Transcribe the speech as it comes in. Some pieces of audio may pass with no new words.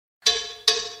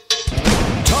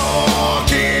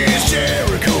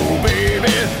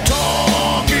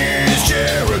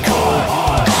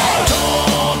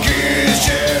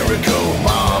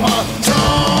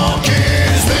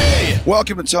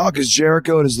Welcome to Talk is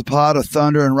Jericho. It is the pod of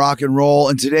thunder and rock and roll.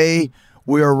 And today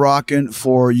we are rocking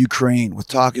for Ukraine with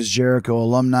Talk is Jericho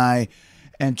alumni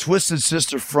and Twisted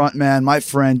Sister frontman. My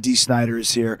friend Dee Snider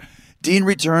is here. Dean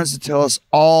returns to tell us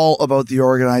all about the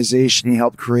organization he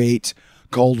helped create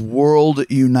called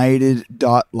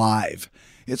WorldUnited.live.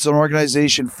 It's an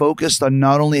organization focused on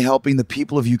not only helping the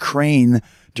people of Ukraine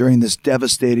during this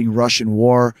devastating Russian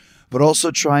war, but also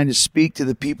trying to speak to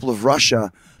the people of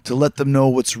Russia to let them know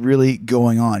what's really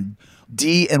going on.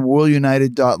 Dee and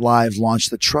WorldUnited.live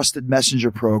launched the Trusted Messenger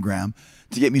program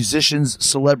to get musicians,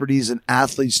 celebrities, and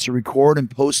athletes to record and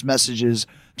post messages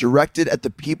directed at the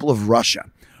people of Russia.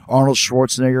 Arnold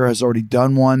Schwarzenegger has already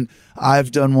done one. I've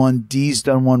done one. Dee's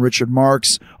done one. Richard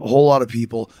Marx, a whole lot of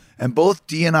people. And both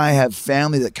Dee and I have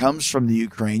family that comes from the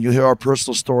Ukraine. You'll hear our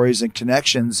personal stories and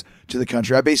connections to the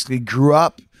country. I basically grew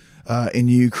up in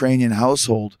the Ukrainian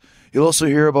household. You'll also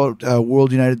hear about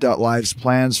WorldUnited.live's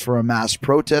plans for a mass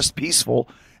protest, peaceful,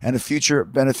 and a future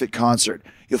benefit concert.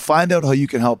 You'll find out how you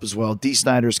can help as well. Dee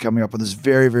Snider is coming up on this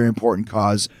very, very important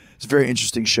cause. It's a very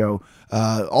interesting show.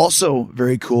 Also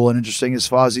very cool and interesting is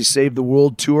Fozzy Save the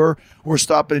World Tour. We're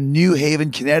stopping in New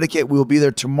Haven, Connecticut. We'll be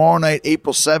there tomorrow night,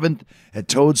 April 7th at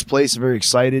Toad's Place. I'm very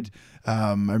excited.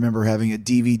 I remember having a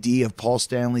DVD of Paul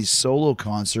Stanley's solo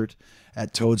concert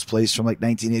at Toad's Place from like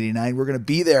 1989. We're going to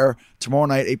be there tomorrow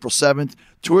night, April 7th.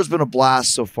 Tour's been a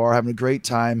blast so far. Having a great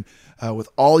time with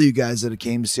all you guys that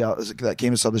came to see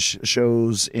the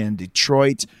shows in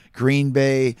Detroit, Green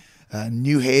Bay,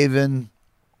 New Haven,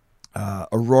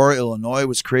 Aurora, Illinois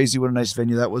was crazy. What a nice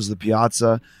venue that was, the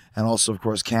Piazza. And also, of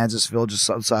course, Kansasville, just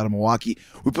outside of Milwaukee.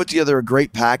 We put together a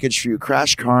great package for you.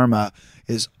 Crash Karma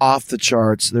is off the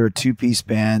charts. They're a two-piece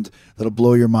band that'll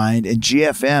blow your mind. And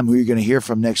GFM, who you're going to hear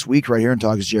from next week right here in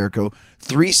Talk is Jericho,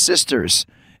 three sisters,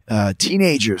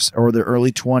 teenagers or their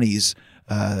early 20s,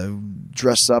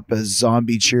 dress up as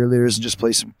zombie cheerleaders and just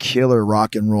play some killer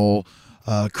rock and roll,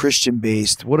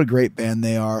 Christian-based. What a great band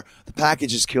they are. The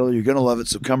package is killer. You're going to love it,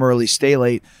 so come early, stay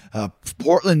late.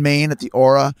 Portland, Maine at the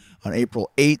Aura on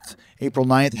April 8th. April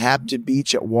 9th, Hampton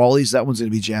Beach at Wally's. That one's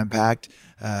going to be jam-packed.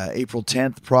 April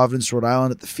 10th, Providence, Rhode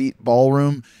Island at the Feet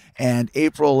Ballroom. And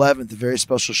April 11th, a very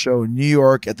special show in New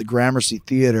York at the Gramercy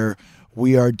Theater.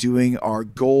 We are doing our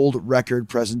gold record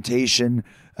presentation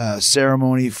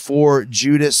ceremony for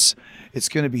Judas. It's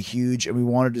going to be huge, and we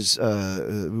wanted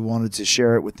to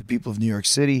share it with the people of New York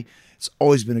City. It's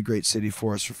always been a great city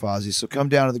for us for Fozzy. So come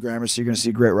down to the Gramercy. You're going to see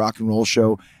a great rock and roll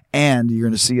show, and you're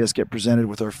going to see us get presented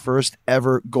with our first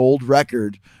ever gold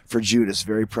record for Judas.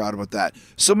 Very proud about that.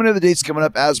 So many of the dates coming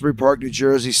up: Asbury Park, New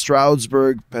Jersey;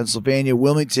 Stroudsburg, Pennsylvania;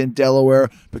 Wilmington, Delaware;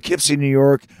 Poughkeepsie, New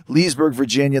York; Leesburg,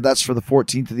 Virginia. That's for the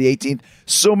 14th to the 18th.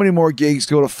 So many more gigs.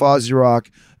 Go to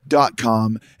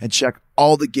FozzyRock.com and check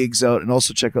all the gigs out, and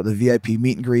also check out the VIP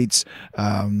meet and greets.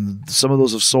 Some of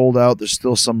those have sold out. There's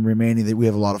still some remaining. We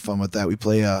have a lot of fun with that. We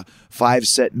play a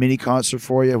 5-set mini concert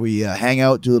for you. We hang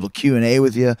out, do a little Q&A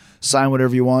with you, sign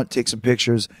whatever you want, take some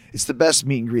pictures. It's the best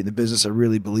meet and greet in the business. I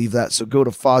really believe that. So go to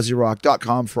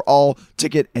FozzyRock.com for all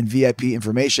ticket and VIP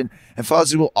information. And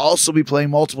Fozzy will also be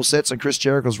playing multiple sets on Chris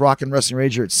Jericho's Rock and Wrestling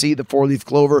Rager at Sea, the 4-Leaf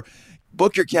Clover.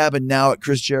 Book your cabin now at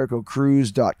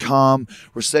ChrisJerichoCruise.com.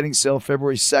 We're setting sail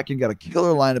February 2nd. Got a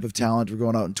killer lineup of talent. We're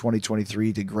going out in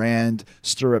 2023 to Grand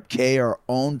Stirrup Cay, our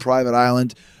own private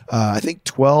island. I think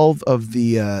 12 of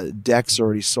the decks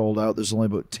already sold out. There's only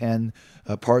about 10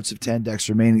 parts of 10 decks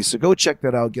remaining. So go check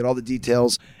that out. Get all the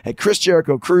details at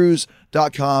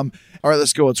ChrisJerichoCruise.com. All right,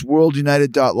 let's go. It's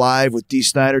WorldUnited.live with Dee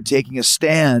Snider taking a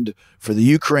stand for the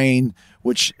Ukraine,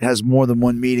 which has more than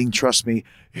one meeting. Trust me.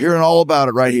 Hearing all about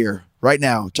it right here. Right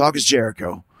now, Talk is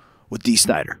Jericho with Dee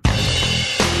Snider.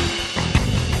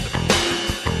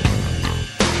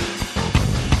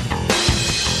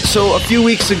 So a few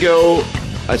weeks ago,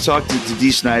 I talked to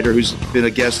Dee Snider, who's been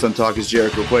a guest on Talk is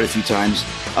Jericho quite a few times,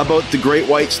 about the Great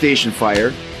White Station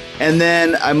fire. And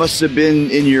then I must have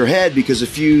been in your head because a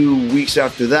few weeks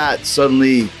after that,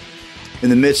 suddenly,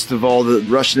 in the midst of all the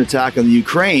Russian attack on the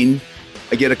Ukraine,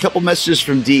 I get a couple messages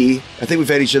from Dee. I think we've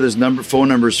had each other's phone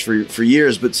numbers for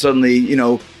years, but suddenly,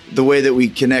 the way that we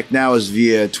connect now is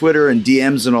via Twitter and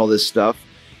DMs and all this stuff.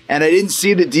 And I didn't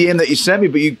see the DM that you sent me,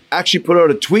 but you actually put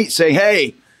out a tweet saying,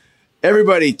 "Hey,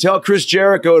 everybody, tell Chris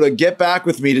Jericho to get back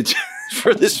with me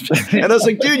for this." And I was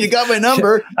like, "Dude, you got my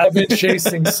number." I've been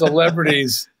chasing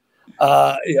celebrities,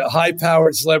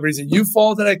 high-powered celebrities, and you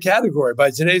fall into that category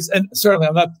by today's. And certainly,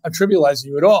 I'm not trivializing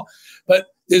you at all, but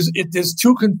there's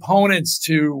two components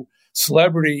to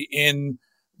celebrity in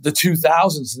the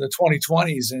 2000s and the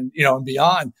 2020s and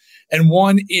beyond. And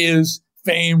one is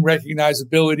fame,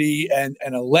 recognizability, and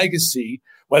a legacy,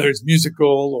 whether it's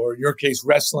musical or in your case,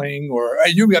 wrestling, or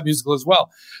you got musical as well.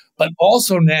 But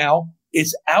also now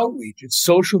it's outreach. It's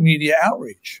social media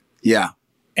outreach. Yeah.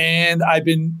 And I've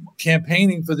been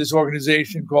campaigning for this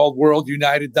organization called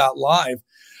WorldUnited.live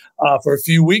for a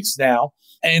few weeks now.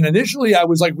 And initially I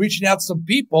was like reaching out to some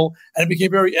people, and it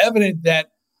became very evident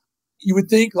that you would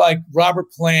think like Robert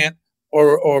Plant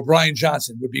or Brian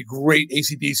Johnson would be great,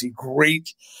 AC/DC,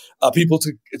 great people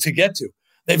to get to.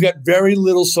 They've got very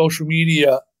little social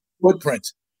media footprint.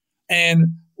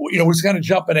 And, we're just kind of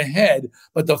jumping ahead,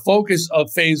 but the focus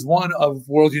of phase 1 of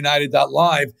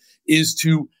WorldUnited.live is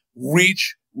to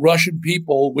reach Russian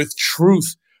people with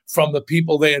truth from the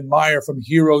people they admire, from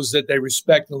heroes that they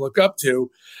respect and look up to,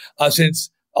 since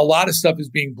a lot of stuff is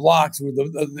being blocked.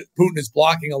 Putin is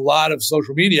blocking a lot of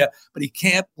social media, but he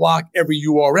can't block every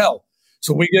URL.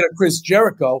 So we get a Chris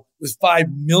Jericho with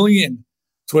 5 million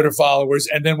Twitter followers,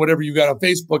 and then whatever you got on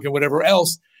Facebook and whatever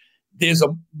else, there's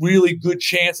a really good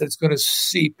chance that it's going to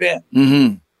seep in.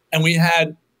 Mm-hmm. And we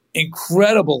had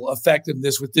incredible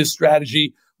effectiveness with this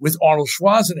strategy with Arnold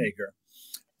Schwarzenegger.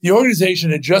 The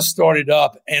organization had just started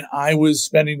up, and I was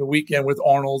spending the weekend with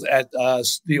Arnold at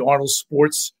the Arnold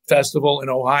Sports Festival in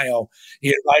Ohio. He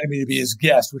invited me to be his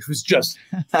guest, which was just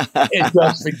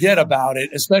forget about it,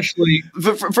 especially.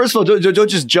 First of all, don't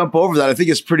just jump over that. I think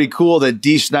it's pretty cool that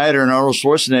Dee Snider and Arnold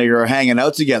Schwarzenegger are hanging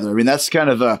out together. I mean, that's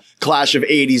kind of a clash of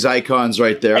 80s icons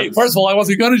right there. Hey, first of all, I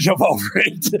wasn't going to jump over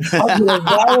it. I was going to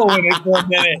wallow in it for a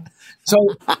minute. So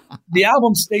the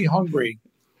album Stay Hungry,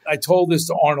 I told this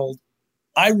to Arnold.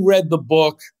 I read the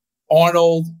book,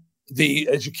 Arnold, The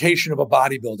Education of a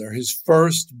Bodybuilder, his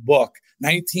first book,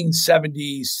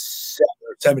 1977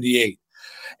 or 78.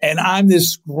 And I'm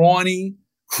this scrawny,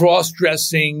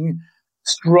 cross-dressing,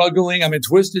 struggling, I'm a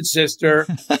twisted sister.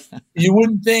 You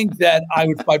wouldn't think that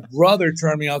my brother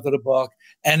turned me onto the book.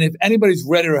 And if anybody's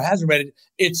read it or hasn't read it,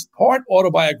 it's part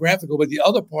autobiographical, but the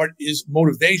other part is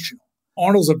motivational.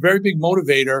 Arnold's a very big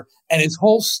motivator, and his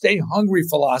whole stay hungry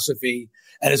philosophy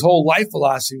and his whole life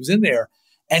philosophy was in there,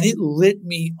 and it lit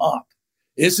me up.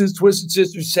 This is Twisted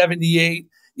Sister 78.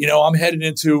 I'm headed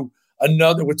into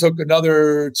it took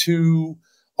another 2,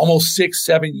 almost 6,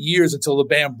 7 years until the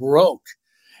band broke.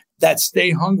 That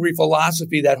stay hungry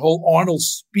philosophy, that whole Arnold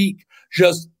speak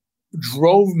just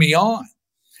drove me on.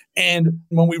 And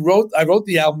when I wrote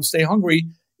the album Stay Hungry,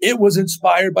 it was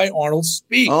inspired by Arnold's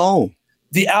speak. Oh.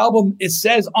 The album, it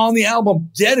says on the album,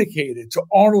 dedicated to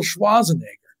Arnold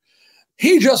Schwarzenegger.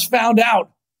 He just found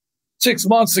out 6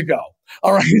 months ago.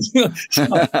 All right. So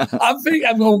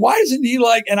I'm going, why isn't he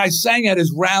like, and I sang at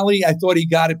his rally. I thought he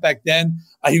got it back then.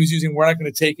 He was using We're Not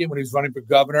Going to Take It when he was running for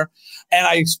governor. And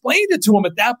I explained it to him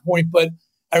at that point, but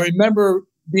I remember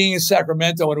being in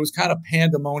Sacramento and it was kind of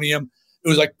pandemonium. It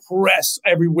was like press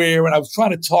everywhere. And I was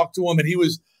trying to talk to him, and it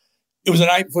was a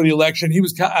night before the election. He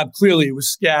was clearly, he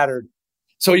was scattered.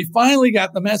 So he finally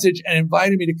got the message and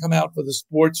invited me to come out for the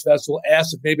sports festival,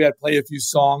 asked if maybe I'd play a few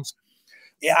songs.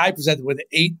 Yeah, I presented with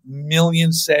 8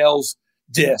 million sales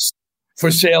disc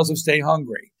for sales of Stay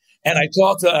Hungry. And I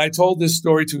told this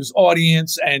story to his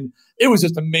audience, and it was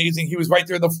just amazing. He was right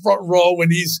there in the front row,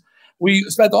 and we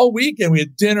spent the whole weekend. We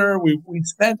had dinner. We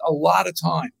spent a lot of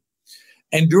time.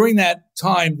 And during that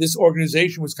time, this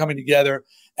organization was coming together,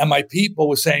 and my people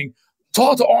were saying,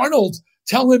 talk to Arnold.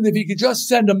 Tell him if he could just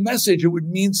send a message, it would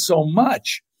mean so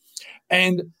much.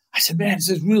 And I said, man, this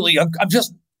is really, I'm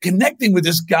just connecting with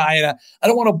this guy, and I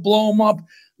don't want to blow him up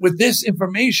with this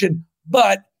information.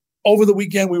 But over the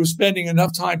weekend, we were spending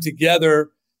enough time together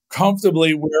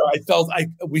comfortably where I felt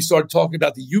we started talking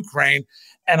about the Ukraine,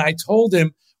 and I told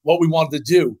him what we wanted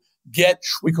to do.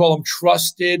 We call them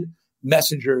trusted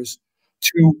messengers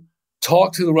to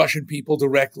talk to the Russian people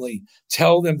directly,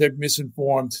 tell them they're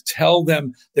misinformed, tell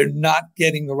them they're not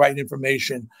getting the right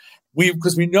information.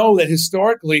 Because we know that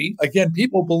historically, again,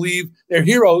 people believe they're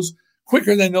heroes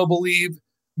quicker than they'll believe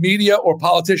media or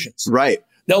politicians. Right.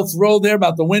 They'll throw them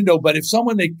out the window. But if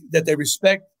someone that they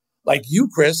respect, like you,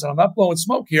 Chris, and I'm not blowing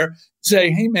smoke here,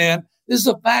 say, hey, man, this is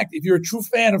a fact. If you're a true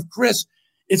fan of Chris,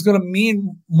 it's going to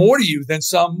mean more to you than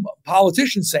some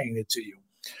politician saying it to you.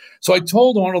 So I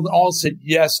told Arnold, and Arnold said,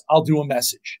 yes, I'll do a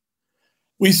message.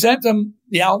 We sent him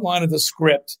the outline of the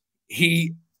script.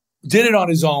 He did it on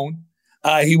his own.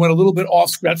 He went a little bit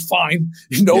off script, fine,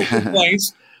 no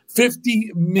complaints. 50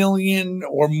 million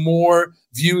or more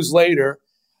views later,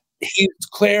 he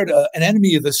declared an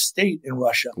enemy of the state in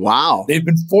Russia. Wow. They've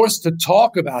been forced to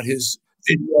talk about his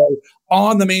video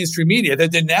on the mainstream media. They're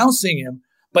denouncing him,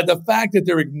 but the fact that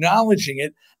they're acknowledging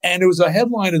it, and it was a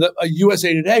headline of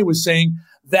USA Today was saying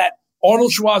that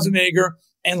Arnold Schwarzenegger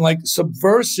and like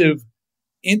subversive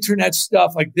internet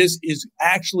stuff like this is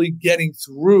actually getting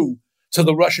through to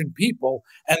the Russian people,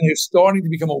 and they're starting to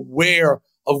become aware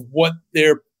of what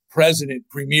their president,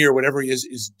 premier, whatever he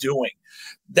is doing.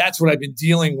 That's what I've been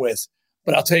dealing with.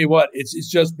 But I'll tell you what, it's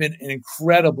just been an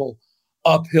incredible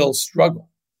uphill struggle.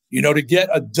 To get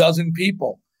a dozen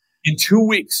people in 2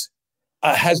 weeks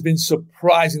has been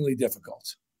surprisingly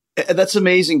difficult. That's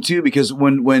amazing too, because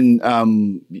when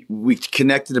we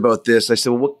connected about this, I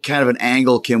said, well, what kind of an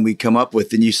angle can we come up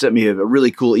with? And you sent me a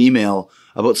really cool email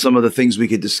about some of the things we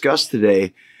could discuss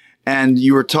today. And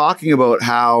you were talking about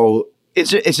how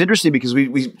it's interesting because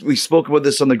we spoke about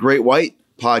this on the Great White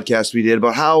podcast we did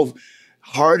about how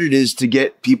hard it is to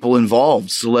get people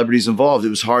involved, celebrities involved. It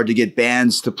was hard to get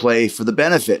bands to play for the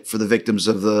benefit for the victims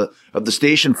of the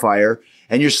station fire.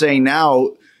 And you're saying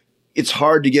now it's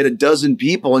hard to get a dozen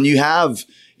people, and you have,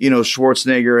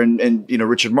 Schwarzenegger and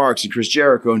Richard Marx and Chris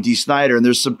Jericho and Dee Snider, and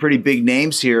there's some pretty big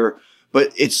names here,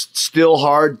 but it's still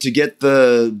hard to get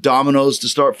the dominoes to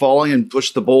start falling and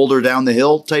push the boulder down the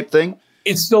hill type thing.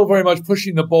 It's still very much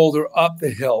pushing the boulder up the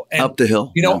hill. And, up the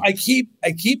hill. Yeah. I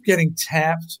keep getting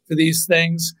tapped for these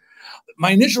things.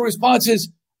 My initial response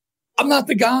is, I'm not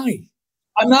the guy.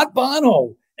 I'm not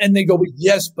Bono. And they go, well,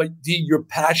 yes, but Dee, you're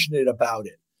passionate about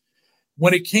it.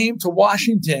 When it came to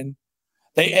Washington,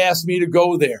 they asked me to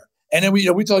go there. And then we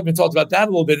talked about that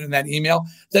a little bit in that email,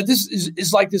 that this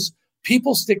is like this.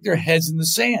 People stick their heads in the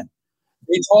sand.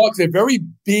 They're very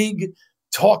big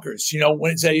talkers,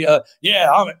 when it's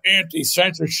I'm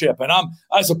anti-censorship and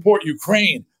I support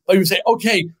Ukraine. But you say,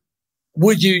 okay,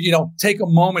 would you, take a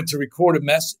moment to record a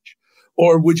message,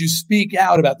 or would you speak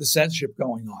out about the censorship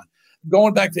going on?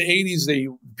 Going back to the 80s, the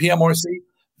PMRC,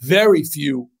 very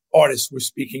few artists were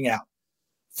speaking out.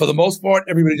 For the most part,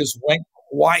 everybody just went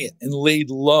quiet and laid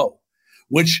low,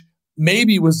 which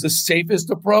maybe was the safest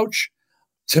approach.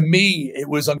 To me, it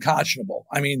was unconscionable.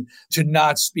 I mean, to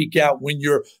not speak out when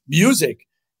your music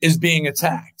is being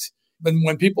attacked. But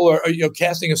when people are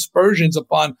casting aspersions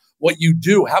upon what you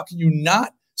do, how can you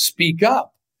not speak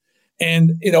up?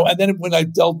 And then when I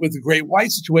dealt with the Great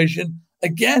White situation,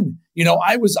 again,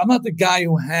 I'm not the guy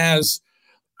who has.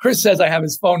 Chris says I have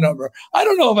his phone number. I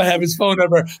don't know if I have his phone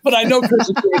number, but I know Chris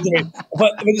is doing it to me.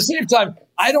 But at the same time,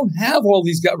 I don't have all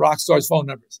these rock stars' phone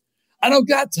numbers. I don't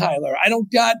got Tyler.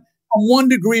 I'm 1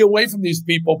 degree away from these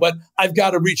people, but I've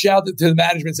got to reach out to the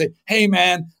management and say, hey,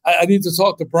 man, I need to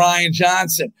talk to Brian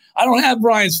Johnson. I don't have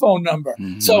Brian's phone number.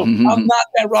 So I'm not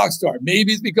that rock star.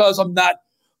 Maybe it's because I'm not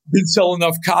been selling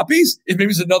enough copies. Maybe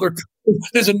there's another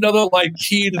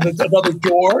key to another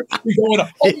door. You're going,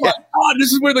 oh my God,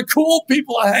 this is where the cool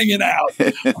people are hanging out.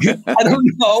 I don't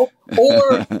know.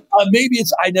 Or maybe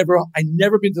it's I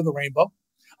never been to the Rainbow.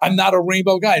 I'm not a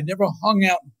Rainbow guy. I never hung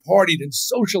out and partied and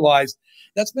socialized.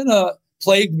 That's been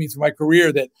plagued me through my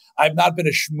career, that I've not been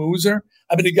a schmoozer.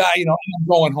 I've been a guy, I'm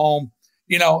going home.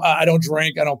 I don't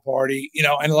drink, I don't party, and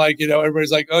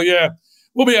everybody's like, oh yeah,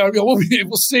 we'll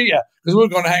see you because we're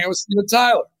going to hang out with Steven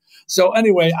Tyler. So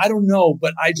anyway, I don't know,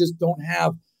 but I just don't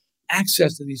have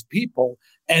access to these people,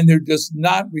 and they're just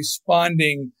not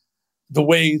responding the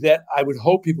way that I would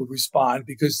hope people would respond,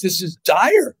 because this is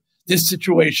dire, this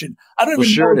situation. I don't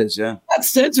even know. It is, yeah. It's not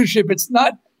censorship. It's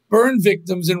not burn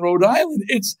victims in Rhode Island.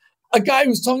 It's a guy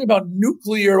who's talking about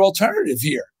nuclear alternative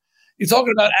here. He's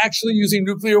talking about actually using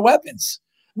nuclear weapons.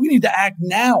 We need to act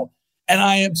now. And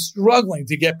I am struggling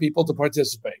to get people to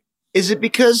participate. Is it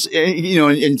because,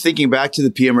 in thinking back to the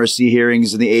PMRC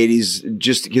hearings in the 80s,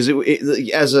 just because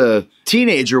as a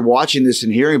teenager watching this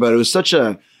and hearing about it, it was such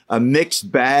a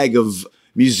mixed bag of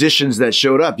musicians that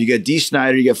showed up. You got Dee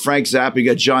Snider, you got Frank Zappa, you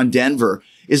got John Denver.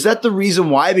 Is that the reason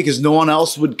why? Because no one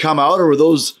else would come out, or were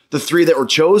those the 3 that were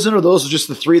chosen, or those were just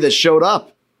the 3 that showed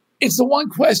up? It's the one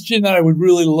question that I would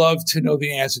really love to know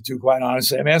the answer to, quite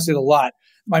honestly. I'm asked it a lot.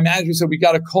 My manager said, we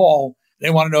got a call. They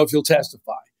want to know if you'll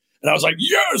testify. And I was like,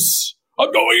 yes,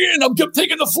 I'm going in. I'm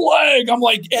taking the flag. I'm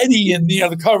like Eddie in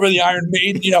the cover of the Iron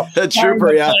Maiden, the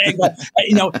trooper, yeah.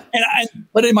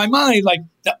 But in my mind,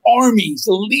 the armies,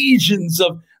 the legions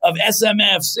of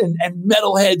SMFs and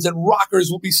metalheads and rockers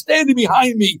will be standing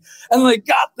behind me. And I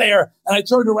got there and I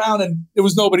turned around and there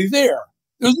was nobody there.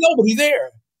 There was nobody there.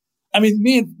 I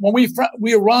mean, when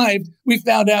we arrived, we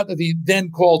found out that the then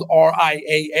called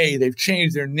RIAA, they've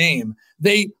changed their name.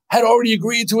 They had already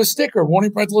agreed to a sticker,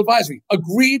 warning parental advisory,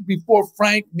 agreed before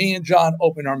Frank, me, and John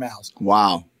opened our mouths.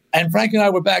 Wow. And Frank and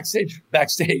I were backstage.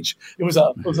 It was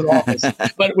an office,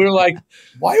 but we were like,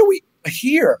 why are we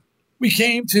here? We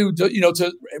came to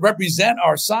represent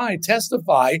our side,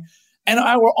 testify, and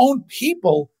our own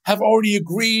people have already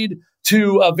agreed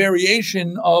to a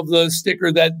variation of the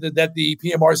sticker that the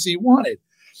PMRC wanted.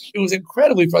 It was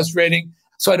incredibly frustrating.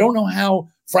 So I don't know how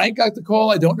Frank got the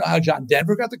call. I don't know how John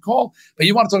Denver got the call. But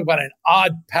you want to talk about an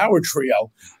odd power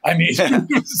trio. I mean,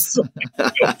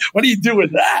 what do you do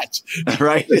with that?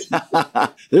 Right.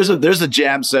 There's a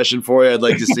jam session for you I'd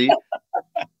like to see.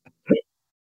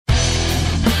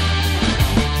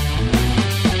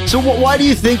 So why do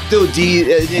you think, though,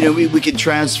 we could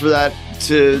transfer that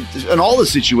to in all the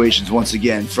situations once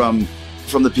again, from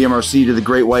the PMRC to the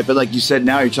Great White, but like you said,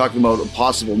 now you're talking about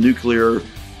possible nuclear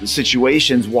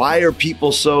situations. Why are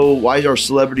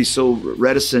celebrities so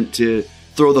reticent to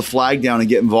throw the flag down and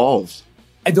get involved?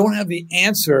 I don't have the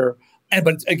answer,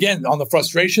 but again, on the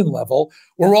frustration level,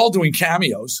 we're all doing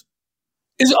cameos.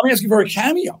 I'm asking for a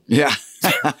cameo. Yeah.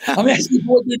 I'm asking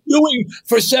for what they're doing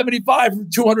for $75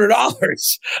 or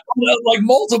 $200, like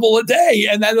multiple a day.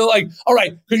 And then they're like, all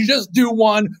right, could you just do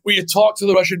one where you talk to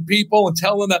the Russian people and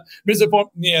tell them that,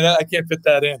 I can't fit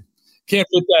that in. Can't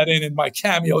fit that in my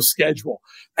cameo schedule.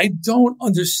 I don't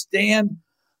understand.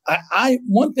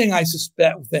 One thing I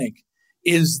think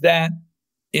is that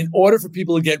in order for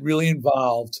people to get really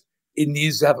involved, it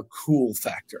needs to have a cool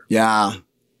factor. Yeah.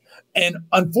 And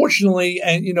unfortunately,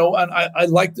 I know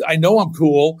I'm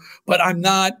cool, but I'm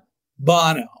not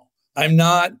Bono. I'm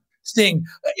not Sting.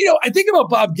 I think about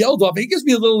Bob Geldof. He gives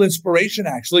me a little inspiration,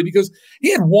 actually, because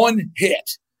he had one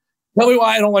hit. Tell me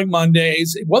why I don't like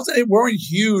Mondays. It weren't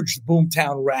huge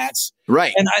Boomtown Rats.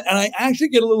 Right. And I actually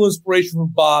get a little inspiration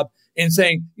from Bob in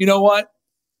saying, you know what?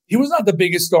 He was not the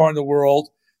biggest star in the world.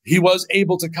 He was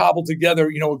able to cobble together,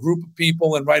 a group of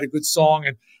people and write a good song,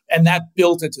 and that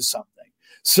built into something.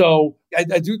 So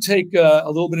I do take a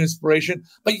little bit of inspiration,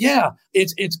 but yeah,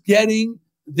 it's getting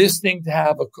this thing to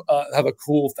have a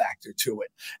cool factor to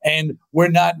it, and we're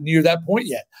not near that point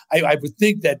yet. I would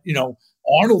think that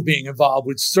Arnold being involved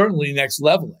would certainly next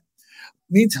level it.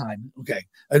 Meantime, okay,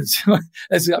 I'm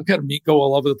kind of go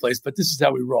all over the place, but this is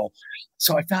how we roll.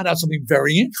 So I found out something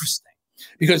very interesting,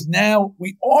 because now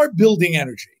we are building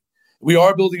energy, we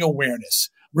are building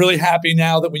awareness. Really happy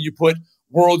now that when you put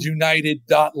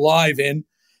worldunited.live in,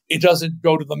 it doesn't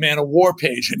go to the Man of War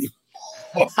page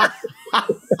anymore.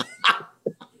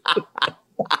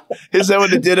 Is that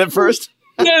what it did at first?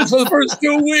 Yes, for the first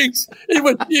 2 weeks.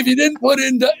 If you didn't put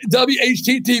in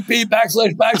WHTTP /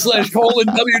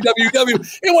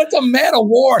 www, it went to Man of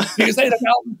War because they had an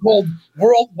album called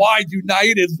Worldwide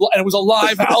United, and it was a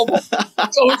live album.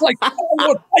 So it's like, oh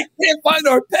Lord, I can't find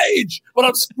our page, but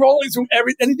I'm scrolling through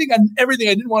everything I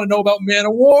didn't want to know about Man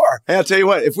of War. Hey, I'll tell you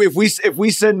what, if we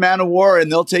send Man of War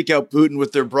and they'll take out Putin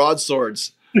with their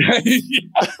broadswords. Here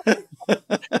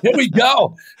we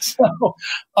go.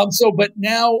 But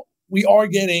now we are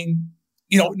getting,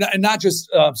 not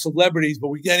just celebrities, but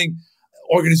we're getting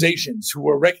organizations who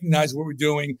are recognizing what we're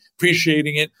doing,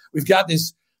 appreciating it. We've got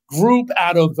this group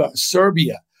out of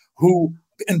Serbia who,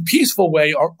 in a peaceful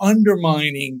way, are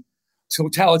undermining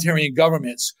totalitarian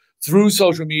governments through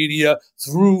social media,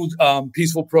 through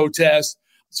peaceful protests,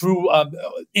 through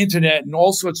internet and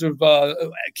all sorts of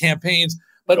campaigns,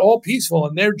 but all peaceful.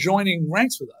 And they're joining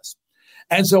ranks with us.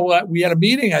 And so we had a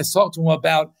meeting. I talked to them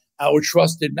about our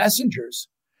trusted messengers.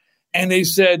 And they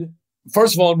said,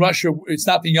 first of all, in Russia, it's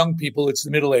not the young people, it's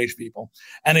the middle-aged people.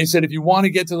 And they said, if you want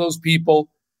to get to those people,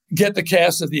 get the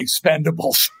cast of The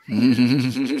Expendables.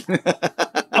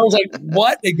 I was like,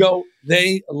 what? They go,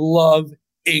 they love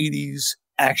 80s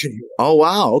action heroes. Oh,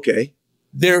 wow. Okay.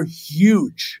 They're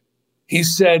huge. He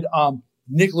said,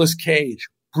 Nicolas Cage,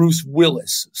 Bruce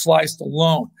Willis, Sly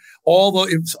Stallone,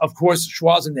 of course,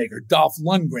 Schwarzenegger, Dolph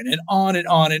Lundgren, and on and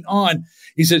on and on.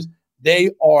 He says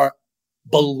they are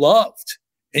beloved.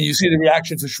 And you see the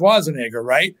reaction to Schwarzenegger,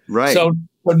 right? Right. So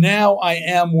now I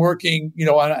am working,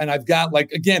 and I've got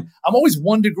I'm always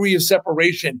 1 degree of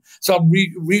separation. So I'm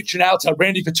reaching out to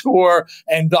Randy Couture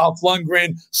and Dolph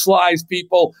Lundgren, Sly's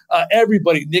people,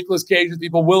 everybody, Nicolas Cage's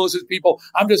people, Willis's people.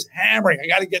 I'm just hammering. I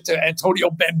got to get to Antonio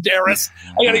Banderas.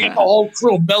 I got to get the whole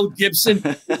crew, Mel Gibson,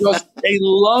 because they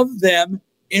love them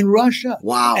in Russia.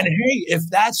 Wow. And hey, if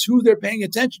that's who they're paying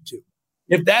attention to,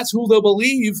 if that's who they'll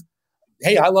believe,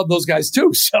 hey, I love those guys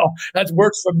too. So that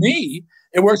works for me.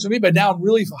 It works for me. But now I'm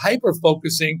really hyper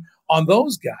focusing on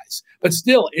those guys. But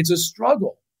still, it's a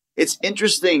struggle. It's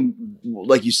interesting,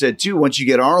 like you said, too, once you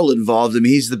get Arnold involved, I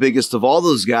mean, he's the biggest of all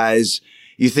those guys.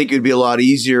 You think it would be a lot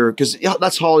easier because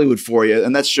that's Hollywood for you.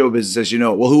 And that's show business, as you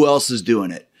know. Well, who else is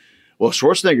doing it? Well,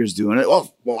 Schwarzenegger's doing it.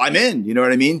 Well, I'm in. You know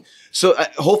what I mean? So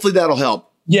hopefully that'll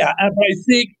help. Yeah. And I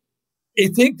think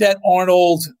that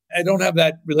Arnold, I don't have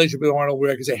that relationship with Arnold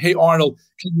where I can say, hey, Arnold,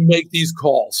 can you make these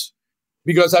calls?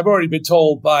 Because I've already been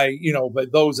told by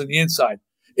those on the inside,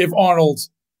 if Arnold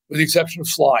with the exception of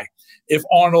Sly. If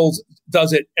Arnold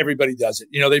does it, everybody does it.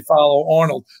 They follow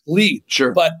Arnold lead.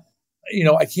 Sure. But,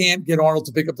 I can't get Arnold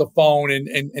to pick up the phone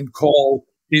and call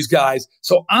these guys.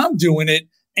 So I'm doing it.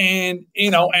 And,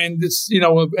 and it's,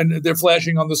 and they're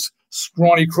flashing on this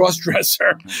scrawny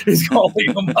cross-dresser. He's calling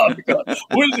him up.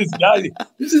 Who is this guy?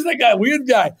 This is that guy, weird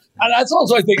guy. And that's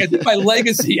also, I think my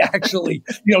legacy actually,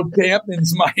 dampens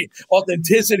my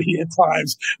authenticity at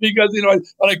times because,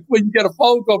 like when you get a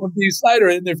phone call from Dee Snider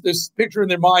and there's this picture in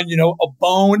their mind, a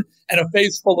bone and a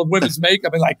face full of women's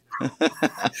makeup and like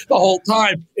the whole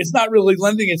time, it's not really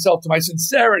lending itself to my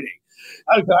sincerity.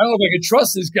 I don't know if I can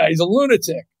trust this guy. He's a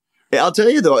lunatic. Yeah, I'll tell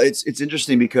you though, it's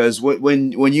interesting because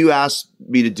when you asked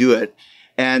me to do it,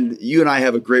 and you and I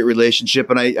have a great relationship,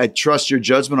 and I trust your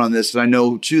judgment on this, and I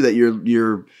know too that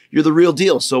you're the real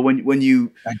deal. So when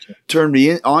you turned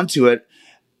me onto it,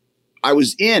 I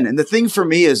was in. And the thing for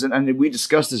me is, and we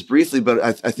discussed this briefly, but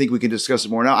I think we can discuss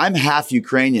it more now. I'm half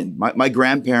Ukrainian. My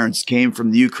grandparents came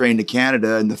from the Ukraine to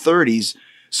Canada in the 30s.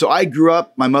 So I grew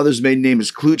up, my mother's maiden name is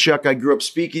Kluchuk. I grew up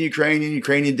speaking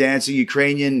Ukrainian dancing,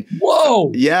 Ukrainian.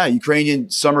 Whoa. Yeah. Ukrainian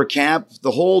summer camp,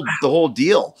 the whole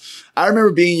deal. I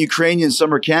remember being in Ukrainian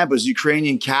summer camp as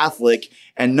Ukrainian Catholic,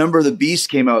 and Number of the Beast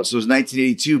came out. So it was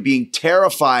 1982, being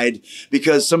terrified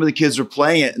because some of the kids were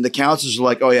playing it and the counselors were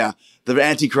like, oh yeah, the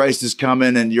Antichrist is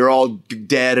coming and you're all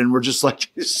dead. And we're just like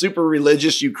super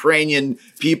religious Ukrainian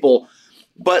people.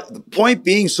 But the point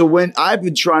being, so when I've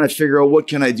been trying to figure out what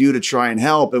can I do to try and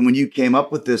help, and when you came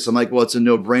up with this, I'm like, well, it's a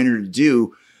no-brainer to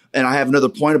do. And I have another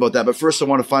point about that. But first, I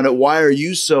want to find out, why are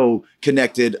you so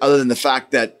connected, other than the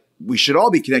fact that we should all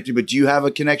be connected, but do you have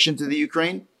a connection to the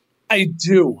Ukraine? I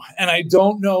do. And I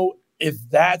don't know if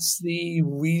that's the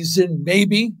reason.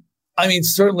 Maybe. I mean,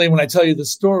 certainly when I tell you the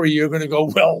story, you're going to go,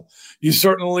 well, you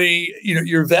certainly,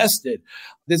 you're vested.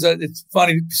 It's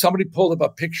funny. Somebody pulled up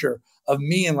a picture of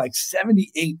me in like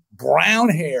 78, brown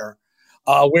hair,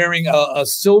 wearing a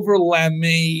silver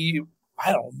lame,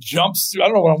 jumpsuit. I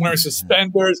don't know what I'm wearing,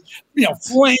 suspenders,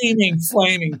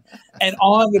 flaming. And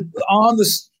on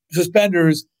the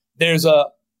suspenders, there's a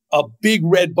big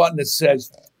red button that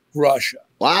says Russia.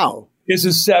 Wow. This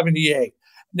is 78.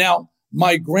 Now,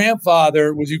 my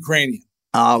grandfather was Ukrainian.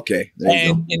 Ah, okay. There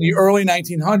you go. In the early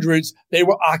 1900s, they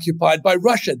were occupied by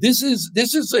Russia. This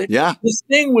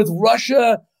thing with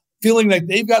Russia feeling like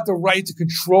they've got the right to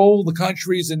control the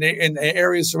countries and the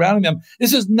areas surrounding them.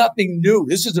 This is nothing new.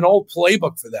 This is an old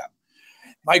playbook for them.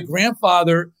 My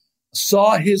grandfather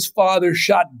saw his father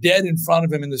shot dead in front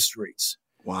of him in the streets.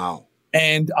 Wow.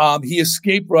 And he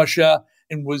escaped Russia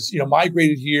and was,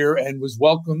 migrated here and was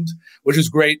welcomed, which is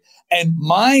great. And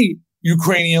my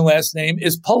Ukrainian last name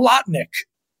is Palatnik.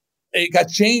 It got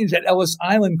changed at Ellis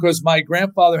Island because my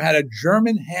grandfather had a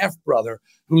German half-brother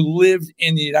who lived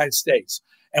in the United States.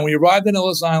 And we arrived in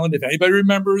Ellis Island. If anybody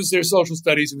remembers their social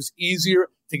studies, it was easier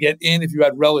to get in if you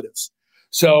had relatives.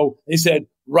 So they said,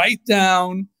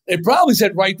 they probably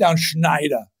said, write down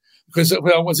Schneider. Because I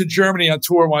was in Germany on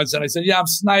tour once, and I said, yeah, I'm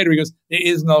Snyder. He goes, there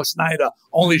is no Snyder,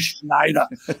 only Schneider.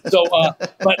 So,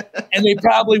 and they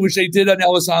probably, which they did on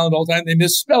Ellis Island all the time, they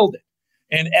misspelled it.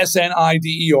 And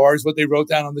SNIDER is what they wrote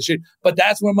down on the sheet. But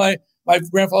that's when my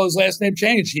grandfather's last name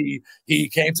changed. He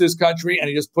came to this country and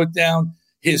he just put down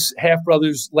his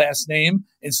half-brother's last name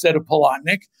instead of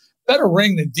Palatnik. Better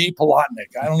ring than D.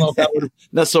 Palatnik. I don't know if that would have...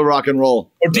 That's so rock and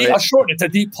roll. Or D, right? I'll shorten it to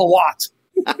D. Palat.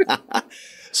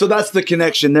 So that's the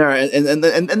connection there.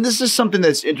 And this is something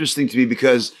that's interesting to me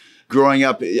because growing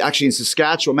up actually in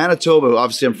Saskatchewan, Manitoba,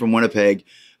 obviously I'm from Winnipeg,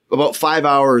 about 5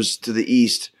 hours to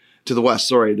the west,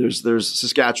 there's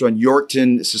Saskatchewan.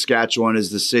 Yorkton, Saskatchewan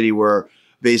is the city where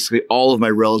basically all of my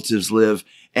relatives live.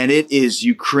 And it is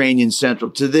Ukrainian central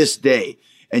to this day.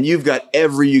 And you've got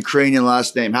every Ukrainian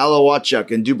last name,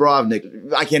 Halawachuk and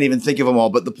Dubrovnik. I can't even think of them all.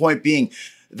 But the point being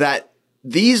that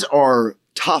these are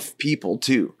tough people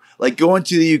too. Like going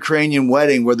to the Ukrainian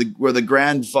wedding where the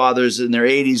grandfathers in their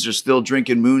 80s are still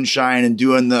drinking moonshine and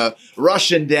doing the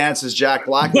Russian dance, as Jack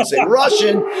Black would say,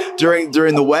 Russian during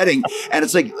the wedding. And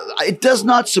it's like, it does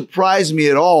not surprise me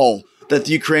at all that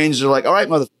the Ukrainians are like, all right,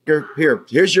 motherfucker,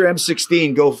 here's your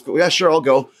M16. Go. Yeah, sure, I'll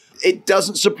go. It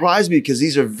doesn't surprise me because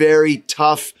these are very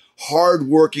tough,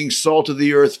 hardworking, salt of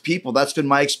the earth people. That's been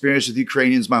my experience with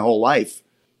Ukrainians my whole life.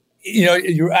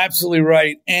 You're absolutely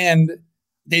right. And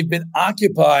they've been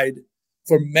occupied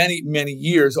for many, many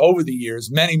years, over the years,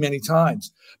 many, many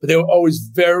times. But they were always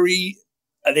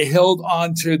they held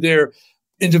on to their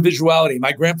individuality.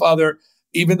 My grandfather,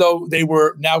 even though they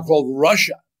were now called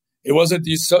Russia, it wasn't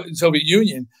the Soviet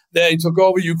Union, they took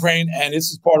over Ukraine, and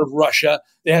this is part of Russia.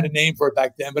 They had a name for it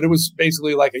back then, but it was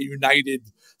basically like a united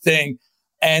thing.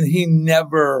 And he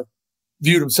never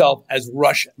viewed himself as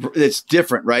Russian. It's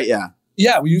different, right? Yeah.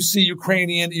 Yeah, when you see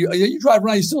Ukrainian, you drive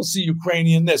around, you still see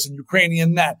Ukrainian this and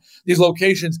Ukrainian that. These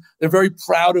locations, they're very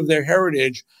proud of their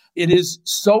heritage. It is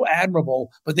so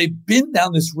admirable, but they've been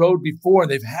down this road before.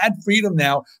 They've had freedom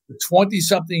now for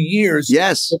 20-something years.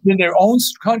 Yes. In their own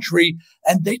country,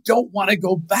 and they don't want to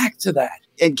go back to that.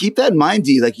 And keep that in mind,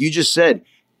 D, like you just said,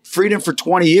 freedom for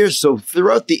 20 years. So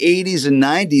throughout the 80s and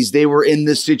 90s, they were in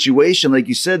this situation. Like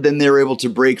you said, then they were able to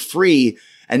break free.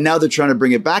 And now they're trying to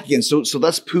bring it back again. So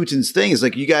that's Putin's thing. Is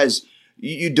like, you guys,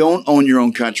 you don't own your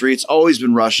own country. It's always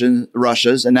been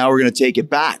Russia's, and now we're going to take it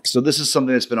back. So this is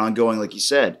something that's been ongoing, like you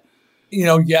said.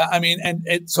 Yeah. I mean,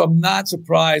 so I'm not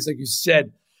surprised, like you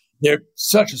said, they're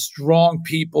such a strong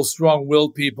people,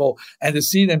 strong-willed people, and to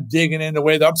see them digging in the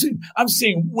way that I'm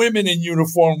seeing women in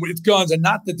uniform with guns, and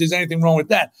not that there's anything wrong with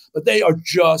that, but they are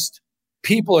just,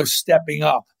 people are stepping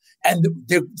up, and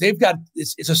they've got,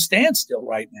 it's a standstill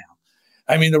right now.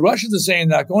 I mean, the Russians are saying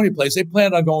not going anyplace. They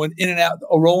plan on going in and out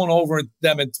or rolling over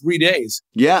them in 3 days.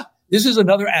 Yeah. This is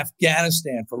another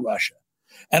Afghanistan for Russia.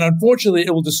 And unfortunately,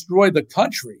 it will destroy the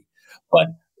country. But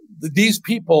these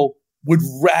people would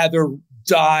rather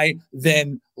die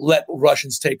than let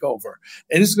Russians take over.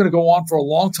 And this is going to go on for a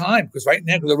long time, because right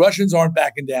now the Russians aren't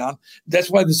backing down. That's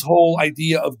why this whole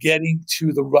idea of getting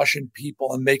to the Russian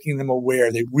people and making them aware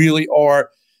they really are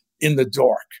in the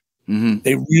dark. Mm-hmm.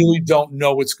 They really don't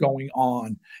know what's going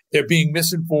on. They're being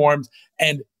misinformed,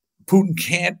 and Putin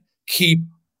can't keep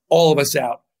all of us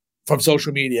out from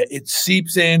social media. It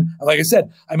seeps in. Like I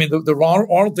said, I mean, the Ron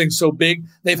Arnold thing's so big,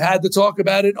 they've had to talk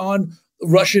about it on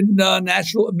Russian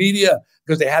national media,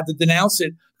 because they had to denounce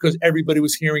it, because everybody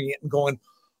was hearing it and going,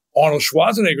 Arnold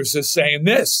Schwarzenegger is saying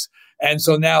this. And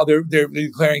so now they're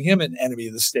declaring him an enemy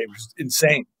of the state, which is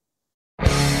insane.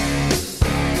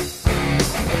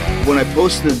 When I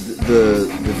posted the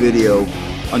video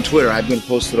on Twitter, I'm going to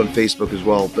post it on Facebook as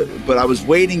well, but I was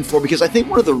waiting for, because I think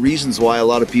one of the reasons why a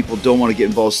lot of people don't want to get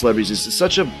involved with celebrities is it's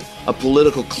such a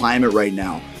political climate right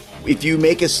now. If you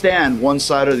make a stand one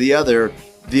side or the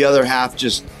other half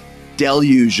just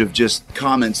deluge of just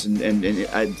comments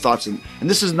and thoughts. And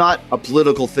this is not a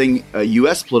political thing, a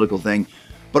U.S. political thing,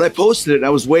 but I posted it and I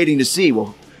was waiting to see,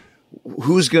 well,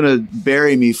 who's going to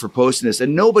bury me for posting this?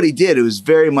 And nobody did. It was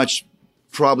very much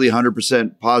probably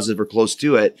 100% positive or close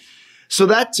to it. So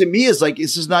that to me is like,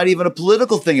 this is not even a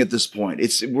political thing at this point.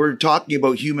 We're talking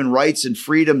about human rights and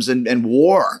freedoms and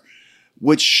war,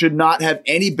 which should not have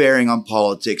any bearing on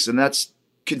politics. And that's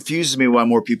confuses me why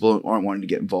more people aren't wanting to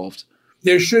get involved.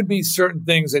 There should be certain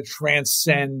things that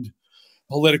transcend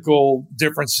political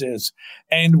differences,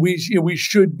 and we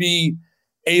should be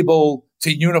able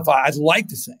to unify. I'd like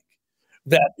to think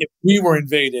that if we were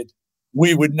invaded,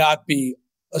 we would not be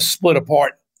split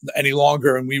apart any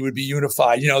longer, and we would be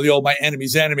unified. The old "my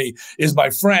enemy's enemy is my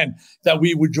friend," that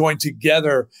we would join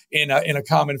together in a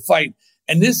common fight.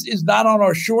 And this is not on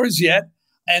our shores yet,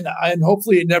 and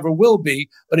hopefully it never will be,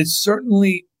 but it's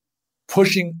certainly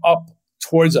pushing up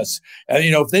towards us. And,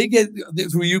 if they get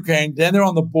through Ukraine, then they're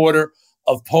on the border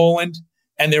of Poland,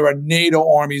 and there are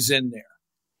NATO armies in there.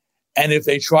 And if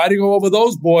they try to go over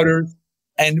those borders,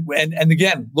 and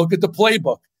again, look at the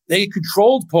playbook. They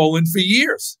controlled Poland for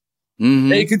years. Mm-hmm.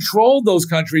 They controlled those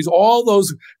countries. All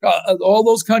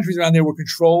those countries around there were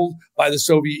controlled by the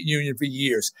Soviet Union for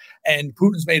years. And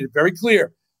Putin's made it very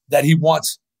clear that he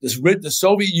wants the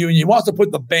Soviet Union. He wants to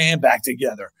put the band back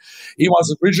together. He wants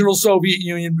the original Soviet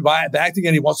Union back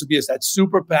together. He wants to be that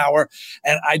superpower.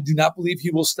 And I do not believe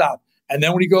he will stop. And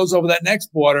then when he goes over that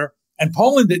next border, and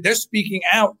Poland, they're speaking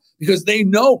out because they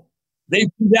know they've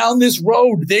been down this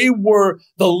road. They were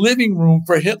the living room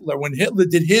for Hitler. When Hitler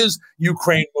did his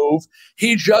Ukraine move,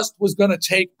 he just was going to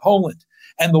take Poland.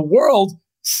 And the world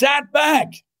sat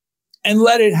back and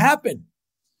let it happen.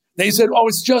 They said, "Oh,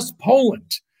 it's just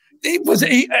Poland."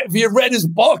 If you read his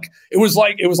book, it was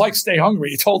like Stay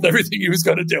Hungry. He told everything he was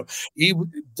going to do. He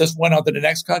just went on to the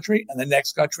next country and the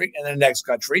next country and the next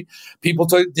country. People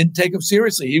didn't take him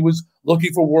seriously. He was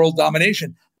looking for world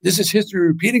domination. This is history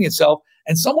repeating itself.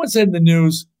 And someone said in the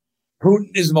news, Putin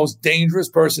is the most dangerous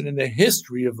person in the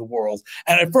history of the world.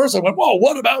 And at first I went, "Whoa,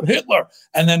 what about Hitler?"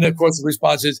 And then, of course, the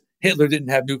response is Hitler didn't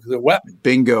have nuclear weapons.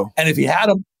 Bingo. And if he had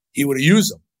them, he would have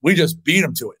used them. We just beat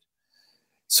him to it.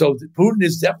 So Putin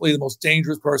is definitely the most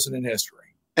dangerous person in history.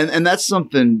 And that's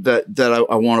something that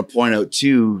I want to point out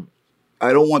too.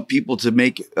 I don't want people to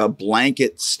make a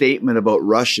blanket statement about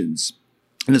Russians.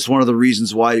 And it's one of the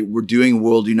reasons why we're doing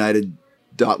World United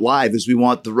Live is we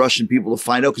want the Russian people to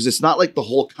find out, because it's not like the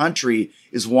whole country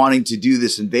is wanting to do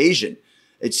this invasion.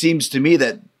 It seems to me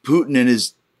that Putin and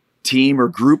his team or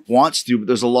group wants to, but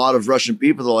there's a lot of Russian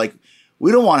people that are like,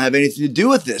 we don't want to have anything to do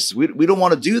with this. We don't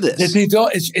want to do this. They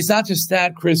don't. It's not just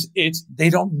that, Chris. It's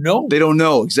they don't know. They don't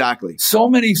know exactly. So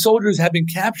many soldiers have been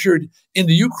captured in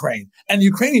the Ukraine, and the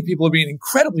Ukrainian people are being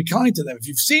incredibly kind to them. If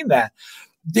you've seen that,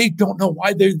 they don't know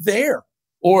why they're there.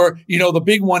 Or, the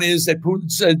big one is that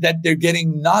Putin said that they're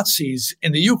getting Nazis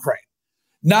in the Ukraine.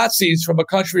 Nazis from a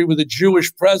country with a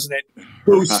Jewish president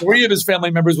who 3 of his family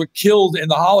members were killed in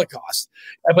the Holocaust.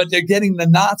 But they're getting the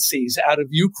Nazis out of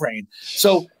Ukraine.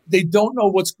 So they don't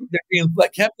know they're being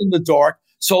kept in the dark.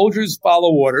 Soldiers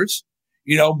follow orders,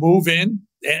 move in,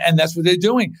 and that's what they're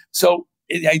doing. So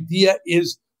the idea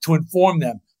is to inform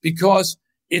them because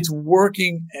it's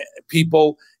working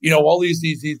people, all these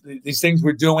things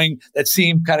we're doing that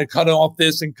seem kind of cut off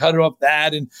this and cut off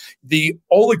that. And the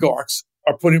oligarchs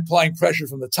are applying pressure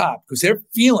from the top because they're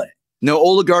feeling it. No,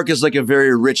 oligarch is like a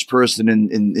very rich person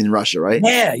in Russia, right?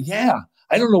 Yeah.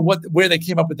 I don't know where they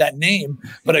came up with that name,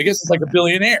 but I guess it's like a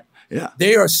billionaire. Yeah.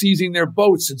 They are seizing their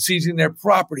boats and seizing their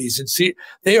properties and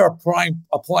they are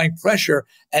applying pressure,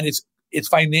 and it's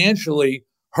financially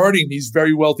hurting these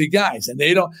very wealthy guys. And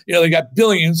they don't, they got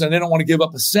billions and they don't want to give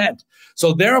up a cent.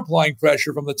 So they're applying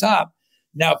pressure from the top.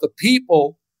 Now, if the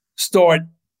people start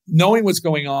knowing what's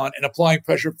going on and applying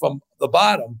pressure from the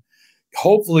bottom,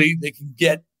 hopefully they can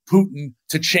get Putin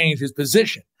to change his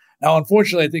position. Now,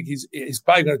 unfortunately, I think he's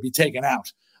probably going to be taken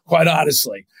out, quite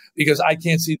honestly, because I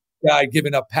can't see the guy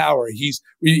giving up power. He's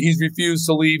refused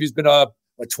to leave. He's been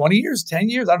 20 years, 10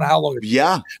 years? I don't know how long.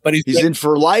 Yeah, but he's in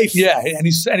for life. Yeah, and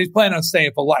he's planning on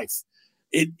staying for life.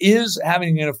 It is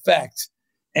having an effect,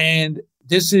 and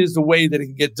this is the way that it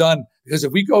can get done. Because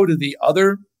if we go to the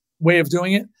other way of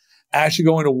doing it, actually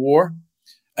going to war,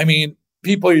 I mean,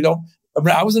 people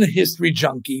I wasn't a history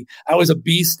junkie. I was a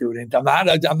B student. I'm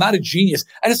not a genius.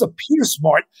 I just appear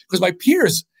smart because my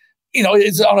peers,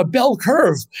 it's on a bell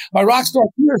curve. My rock star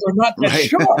peers are not that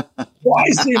sharp. So I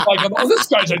seem like, this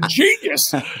guy's a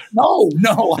genius. No,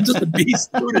 I'm just a B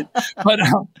student. But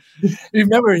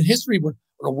remember in history, when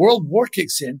a world war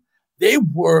kicks in, they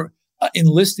were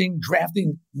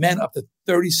drafting men up to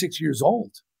 36 years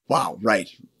old. Wow, right.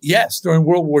 Yes, during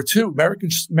World War II,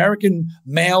 American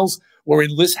males were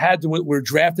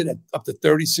drafted at up to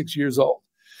 36 years old.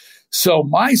 So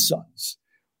my sons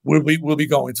will be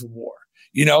going to war.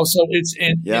 So it's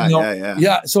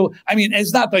yeah. So I mean,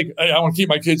 it's not like I want to keep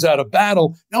my kids out of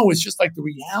battle. No, it's just like the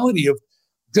reality of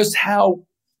just how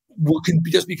what can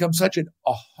just become such a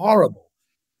horrible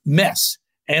mess.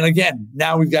 And again,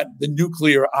 now we've got the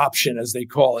nuclear option, as they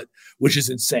call it, which is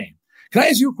insane. Can I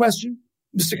ask you a question,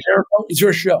 Mr. Carrico? It's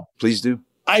your show. Please do.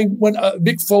 When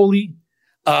Mick Foley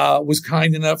was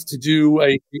kind enough to do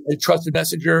a trusted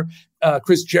messenger,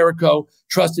 Chris Jericho,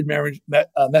 trusted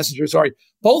messenger. Sorry.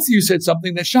 Both of you said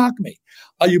something that shocked me.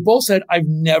 You both said, I've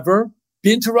never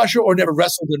been to Russia or never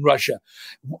wrestled in Russia.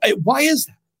 Why is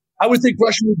that? I would think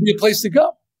Russia would be a place to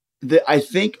go. I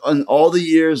think on all the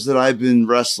years that I've been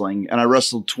wrestling, and I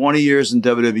wrestled 20 years in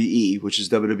WWE, which is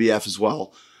WWF as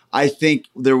well, I think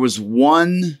there was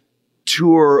one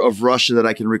tour of Russia that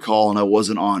I can recall, and I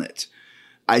wasn't on it.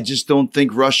 I just don't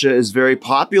think Russia is very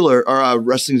popular, or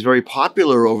wrestling is very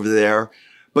popular over there.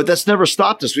 But that's never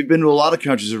stopped us. We've been to a lot of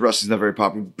countries where wrestling's not very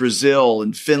popular. Brazil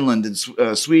and Finland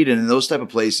and Sweden and those type of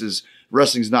places,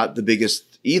 wrestling's not the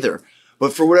biggest either.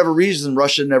 But for whatever reason,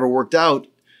 Russia never worked out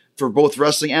for both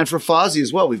wrestling and for Fozzy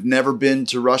as well. We've never been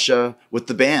to Russia with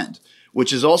the band,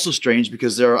 which is also strange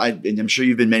because and I'm sure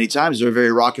you've been many times, they're a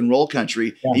very rock and roll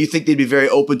country. Yeah. And you think they'd be very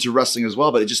open to wrestling as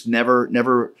well, but it just never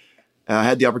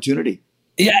had the opportunity.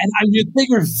 Yeah, and you'd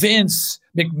figure Vince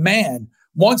McMahon,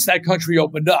 once that country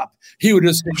opened up, he would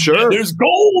just say, yeah, there's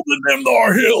gold in them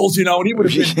there hills, and he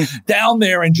would have been down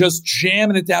there and just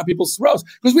jamming it down people's throats.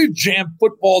 Because we've jammed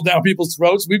football down people's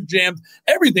throats. We've jammed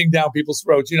everything down people's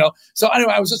throats, So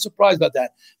anyway, I was just surprised about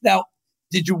that. Now,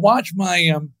 did you watch my,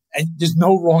 and there's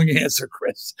no wrong answer,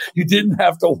 Chris. You didn't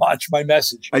have to watch my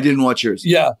message. I didn't watch yours.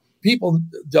 Yeah. People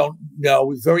don't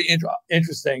know. It's very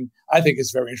interesting. I think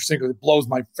it's very interesting because it blows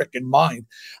my freaking mind.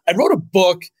 I wrote a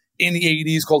book in the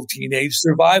 80s called Teenage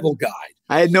Survival Guide.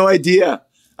 I had no idea.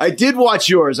 I did watch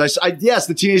yours. Yes,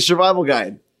 the Teenage Survival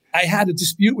Guide. I had a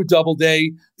dispute with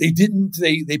Doubleday. They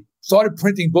started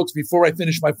printing books before I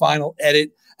finished my final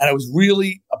edit, and I was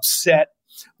really upset.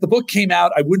 The book came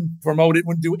out. I wouldn't promote it,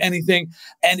 wouldn't do anything.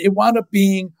 And it wound up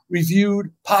being reviewed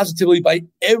positively by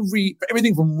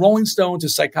everything from Rolling Stone to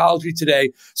Psychology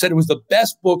Today, said it was the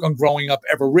best book on growing up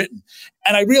ever written.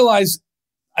 And I realized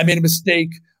I made a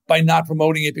mistake by not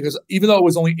promoting it because even though it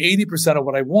was only 80% of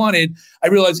what I wanted, I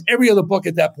realized every other book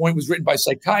at that point was written by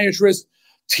psychiatrists,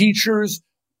 teachers,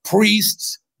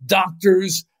 priests,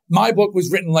 doctors. My book was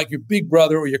written like your big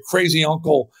brother or your crazy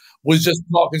uncle was just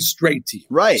talking straight to you.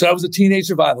 Right. So I was a teenage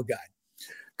survival guide.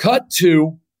 Cut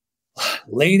to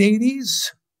late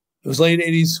 80s. It was late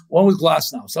 80s. One was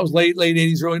Glasnost. So I was late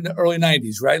 80s, early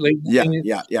 90s, right? Late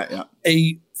 90s. Yeah.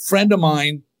 A friend of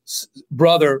mine's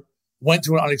brother went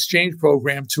to an exchange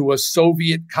program to a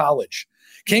Soviet college.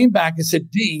 Came back and said,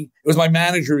 D, it was my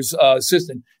manager's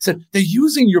assistant, said, they're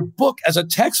using your book as a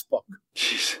textbook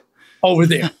over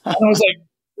there. And I was like,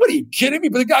 what, are you kidding me?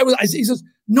 But the guy he says,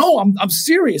 no, I'm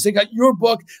serious. They got your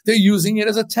book. They're using it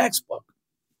as a textbook.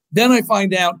 Then I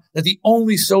find out that the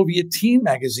only Soviet teen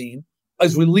magazine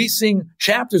is releasing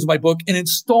chapters of my book in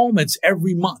installments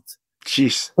every month.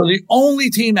 Jeez. So the only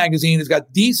teen magazine has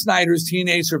got Dee Snider's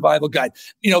Teenage Survival Guide.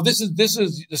 This is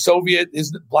the Soviet,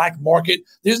 is the black market.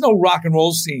 There's no rock and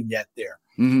roll scene yet there.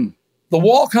 Mm-hmm. The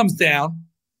wall comes down.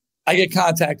 I get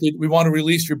contacted. We want to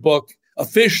release your book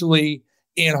officially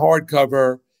in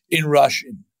hardcover in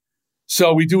Russian.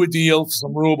 So we do a deal,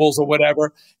 some rubles or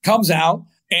whatever. Comes out.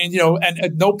 And,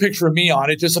 and no picture of me on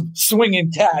it, just some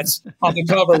swinging cats on the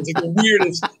cover. It's like the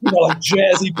weirdest, like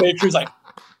jazzy pictures,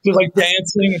 just like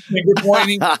dancing and finger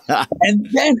pointing. And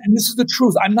this is the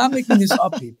truth. I'm not making this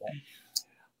up, people.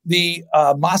 The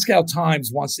Moscow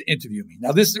Times wants to interview me.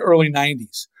 Now, this is the early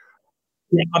 90s.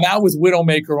 I'm out with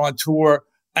Widowmaker on tour.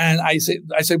 And I say,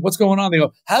 what's going on? They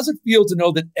go, how's it feel to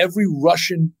know that every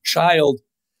Russian child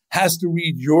has to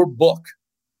read your book?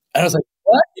 And I was like,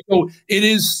 what? You go, it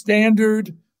is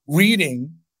standard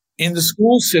reading in the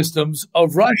school systems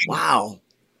of Russia. Wow.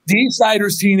 Dee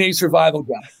Snider's Teenage Survival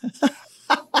Guide.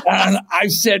 And I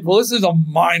said, well, this is a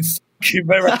mind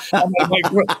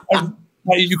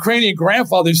my Ukrainian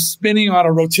grandfather's spinning on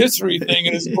a rotisserie thing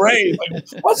in his brain. Like,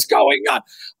 what's going on?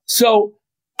 So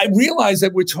I realized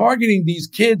that we're targeting these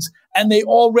kids, and they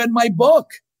all read my book.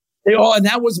 And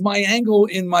that was my angle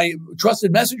in my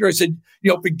trusted messenger. I said,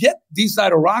 forget Dee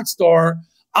Snider Rockstar.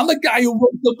 I'm the guy who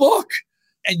wrote the book.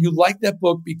 And you like that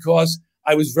book because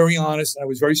I was very honest and I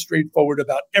was very straightforward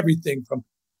about everything from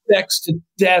sex to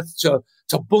death to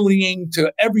bullying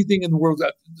to everything in the world,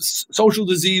 social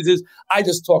diseases. I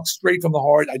just talked straight from the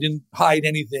heart. I didn't hide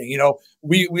anything.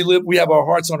 We have our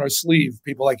hearts on our sleeve,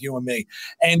 people like you and me.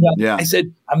 And I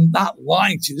said, I'm not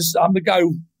lying to you. I'm the guy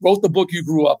who wrote the book you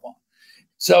grew up on.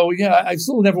 So, I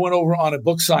still never went over on a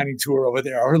book signing tour over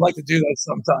there. I would like to do that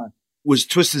sometime. Was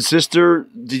Twisted Sister,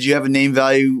 did you have a name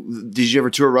value? Did you ever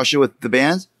tour Russia with the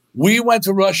band? We went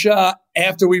to Russia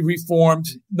after we reformed.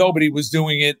 Nobody was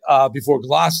doing it before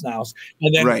Glasnost.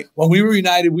 And then when we were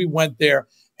united, we went there.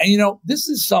 And, this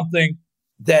is something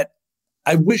that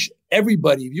I wish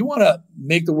everybody, if you want to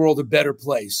make the world a better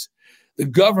place, the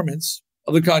governments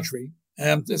of the country, and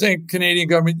I'm saying Canadian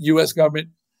government, U.S. government,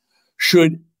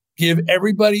 should give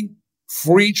everybody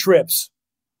free trips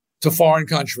to foreign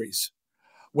countries.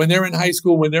 When they're in high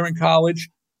school, when they're in college,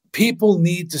 people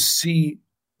need to see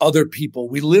other people.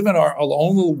 We live in our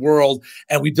own little world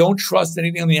and we don't trust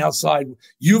anything on the outside.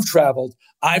 You've traveled.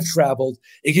 I've traveled.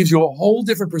 It gives you a whole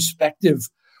different perspective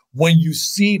when you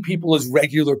see people as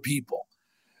regular people.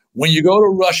 When you go to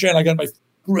Russia, and I got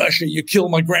Russia, you kill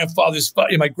my grandfather's,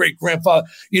 my great grandfather,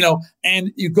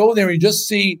 and you go there and you just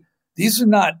see these are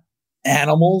not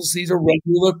animals. These are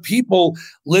regular people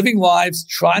living lives,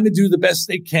 trying to do the best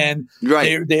they can.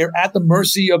 Right. They're at the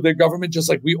mercy of their government, just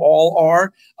like we all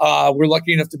are. We're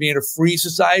lucky enough to be in a free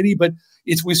society, but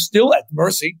we're still at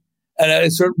mercy.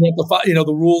 And certainly,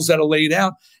 the rules that are laid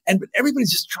out. But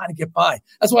everybody's just trying to get by.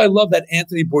 That's why I love that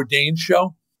Anthony Bourdain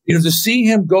show. To see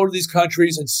him go to these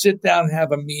countries and sit down and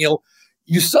have a meal,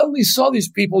 you suddenly saw these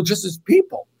people just as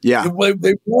people. Yeah.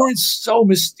 They weren't so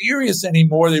mysterious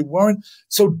anymore. They weren't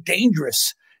so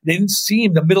dangerous. They didn't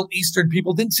seem, the Middle Eastern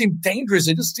people didn't seem dangerous.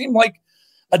 They just seemed like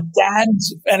a dad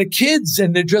and a kids,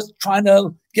 and they're just trying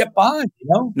to get by,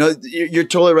 No, you're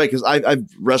totally right, because I've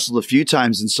wrestled a few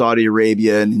times in Saudi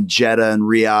Arabia and in Jeddah and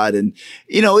Riyadh, and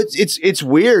it's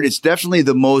weird. It's definitely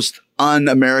the most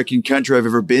un-American country I've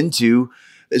ever been to.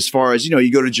 As far as,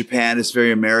 you go to Japan, it's very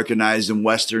Americanized, and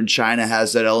Western China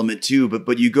has that element too.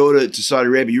 But you go to Saudi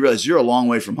Arabia, you realize you're a long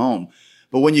way from home.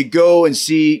 But when you go and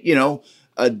see,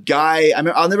 a guy,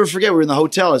 I'll never forget, we were in the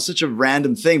hotel. It's such a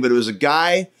random thing, but it was a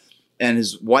guy and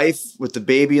his wife with the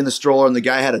baby in the stroller, and the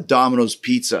guy had a Domino's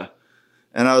pizza.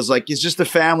 And I was like, it's just a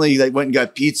family that went and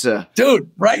got pizza. Dude,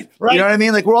 right. You know what I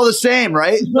mean? Like, we're all the same,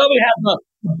 right? You probably have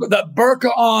the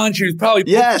burqa on. She was probably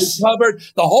covered.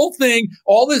 The whole thing,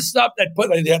 all this stuff that put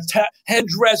like that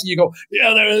headdress, and you go,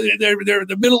 they're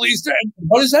the Middle Eastern.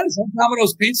 What is that? Is that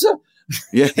Domino's pizza?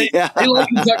 Yeah, They like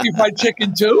Kentucky Fried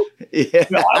Chicken too. Yeah,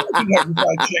 I like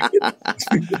Kentucky Fried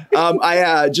Chicken.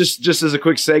 I just as a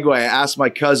quick segue, I asked my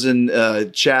cousin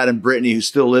Chad and Brittany, who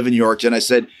still live in Yorkton. I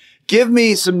said, Give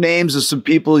me some names of some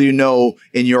people you know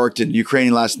in Yorkton,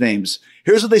 Ukrainian last names.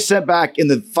 Here's what they sent back in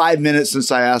the 5 minutes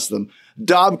since I asked them.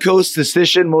 Dobko,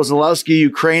 Stishin, Mozilowski,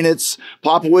 Ukrainets,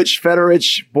 Popovich,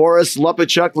 Fedorich, Boris,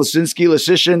 Lupachuk, Lisinski,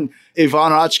 Lisishin,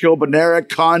 Ivan Ochko, Benarek,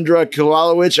 Kondra,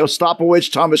 Kilalowicz, Ostapowicz,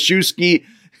 Tomaszewski.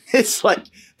 It's like,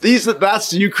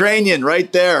 that's Ukrainian right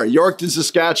there. Yorkton,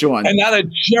 Saskatchewan. And not a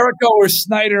Jericho or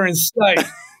Snyder in sight.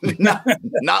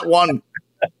 not one.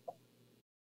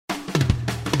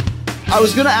 I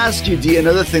was going to ask you, Dee,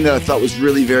 another thing that I thought was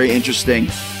really very interesting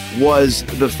was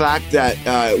the fact that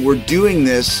we're doing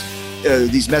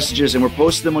these messages, and we're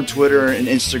posting them on Twitter and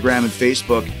Instagram and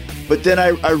Facebook. But then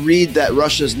I read that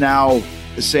Russia's now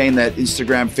saying that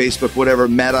Instagram, Facebook, whatever,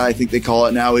 Meta, I think they call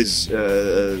it now, is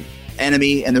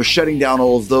enemy, and they're shutting down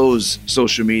all of those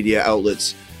social media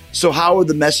outlets. So how are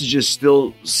the messages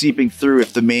still seeping through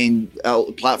if the main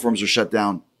platforms are shut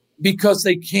down? Because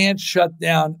they can't shut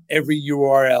down every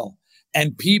URL.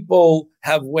 And people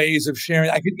have ways of sharing.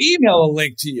 I could email a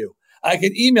link to you. I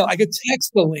could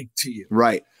text the link to you.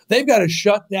 Right. They've got to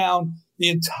shut down the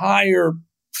entire,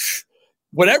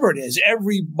 whatever it is,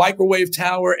 every microwave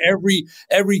tower,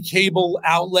 every cable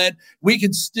outlet. We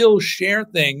can still share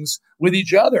things with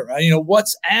each other.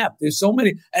 WhatsApp. There's so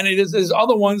many, and there's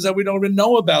other ones that we don't even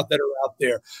know about that are out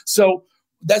there. So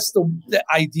that's the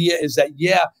idea, is that,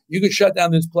 yeah, you can shut down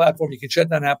this platform, you can shut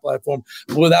down that platform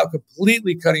without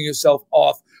completely cutting yourself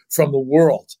off from the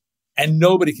world. And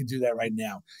nobody can do that right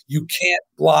now. You can't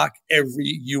block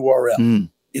every URL.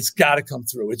 It's got to come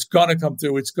through. It's going to come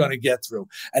through. It's going to get through.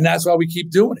 And that's why we keep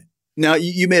doing it. Now,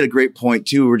 you made a great point,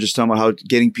 too. We're just talking about how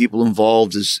getting people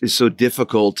involved is so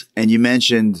difficult. And you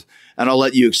mentioned, and I'll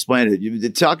let you explain it. You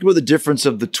talked about the difference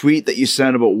of the tweet that you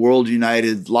sent about World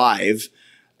United Live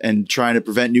and trying to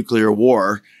prevent nuclear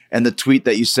war, and the tweet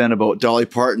that you sent about Dolly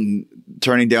Parton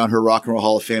turning down her Rock and Roll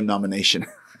Hall of Fame nomination.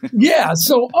 Yeah.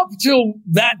 So up till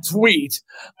that tweet,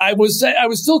 I was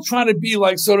still trying to be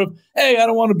like sort of, hey, I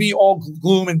don't want to be all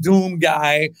gloom and doom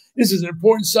guy. This is an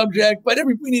important subject, but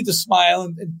we need to smile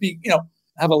and be,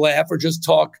 have a laugh or just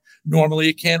talk normally.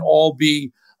 It can't all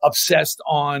be obsessed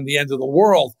on the end of the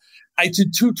world. I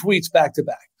did 2 tweets back to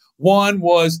back. One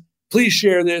was, please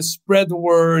share this, spread the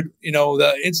word,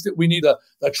 we need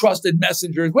the trusted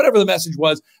messengers, whatever the message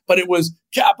was, but it was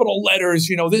capital letters,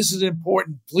 this is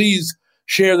important. Please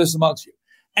share this amongst you.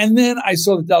 And then I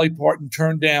saw that Dolly Parton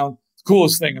turned down the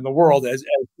coolest thing in the world, as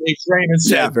Dave Raymond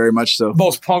said. Yeah, very much so.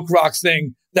 Most punk rock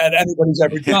thing that anybody's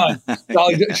ever done.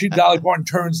 Dolly Parton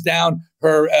turns down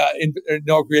her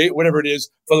inaugurate, whatever it is,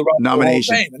 for the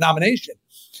nomination. The nomination.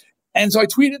 And so I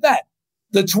tweeted that.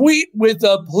 The tweet with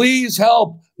please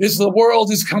help, the world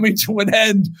is coming to an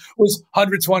end, was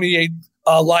 128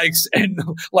 likes and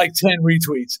like 10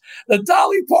 retweets. The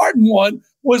Dolly Parton one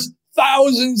was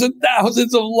thousands and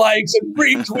thousands of likes and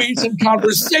retweets and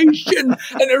conversation,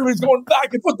 and everybody's going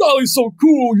back and forth. Dolly's so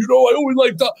cool, I always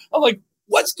like that. I'm like,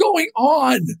 what's going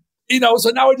on? So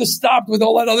now I just stopped with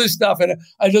all that other stuff, and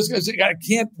I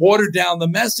can't water down the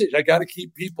message. I got to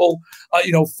keep people,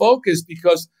 focused,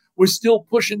 because we're still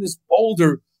pushing this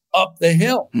boulder up the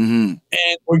hill, and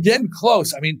we're getting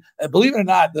close. I mean, believe it or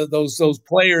not, those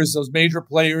players, those major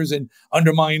players in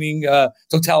undermining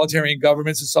totalitarian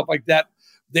governments and stuff like that,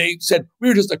 they said we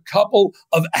were just a couple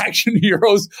of action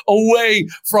heroes away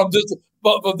from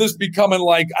this becoming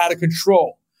like out of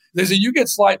control. They said you get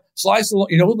sliced along.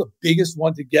 Who the biggest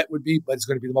one to get would be, but it's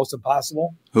going to be the most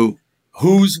impossible.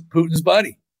 Who's Putin's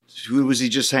buddy? Who was he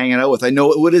just hanging out with? I know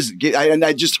what is it.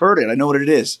 I just heard it. I know what it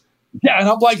is. Yeah, and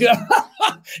I'm like,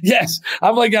 yes,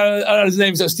 I'm like, his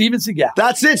name's Steven Seagal.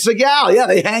 That's it, Seagal. Yeah,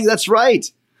 they hang. That's right.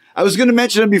 I was going to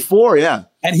mention him before. Yeah,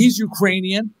 and he's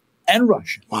Ukrainian and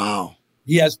Russian. Wow.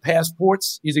 He has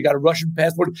passports. He's got a Russian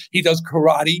passport. He does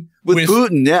karate with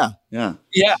Putin.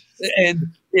 Yeah. And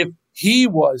if he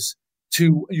was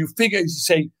to, you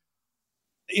say,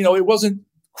 it wasn't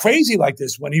crazy like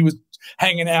this when he was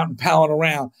hanging out and palling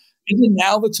around. Isn't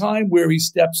now the time where he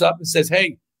steps up and says,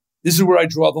 hey, this is where I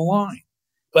draw the line?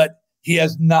 But he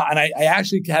has not. And I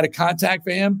actually had a contact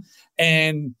for him,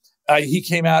 and he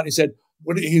came out and he said,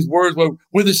 his words were,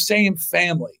 we're the same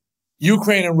family.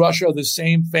 Ukraine and Russia are the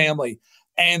same family.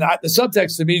 And the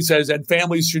subtext to me says, and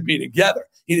families should be together.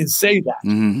 He didn't say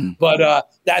that. But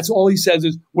that's all he says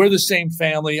is, we're the same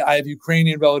family. I have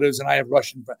Ukrainian relatives and I have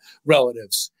Russian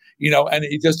relatives, and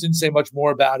he just didn't say much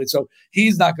more about it. So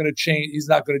he's not going to change. He's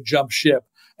not going to jump ship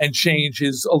and change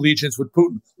his allegiance with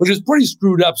Putin, which is pretty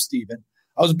screwed up, Stephen.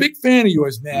 I was a big fan of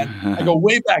yours, man. I go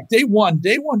way back. Day one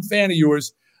fan of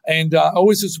yours, and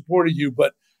always have supported you.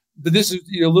 But this is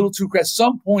a little too crass. At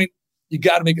some point, you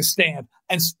got to make a stand.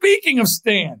 And speaking of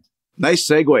stand. Nice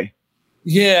segue.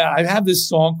 Yeah, I have this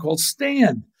song called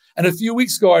Stand. And a few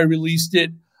weeks ago, I released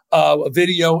it, a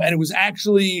video, and it was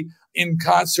actually in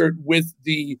concert with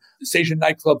the Station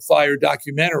Nightclub Fire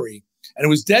documentary. And it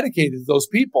was dedicated to those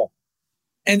people.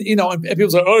 And, and people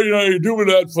say, oh, you're doing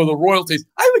that for the royalties.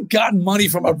 I haven't gotten money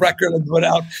from a record I've put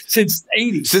out since the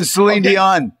 80s. Since Celine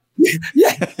Dion.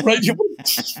 Yeah, right.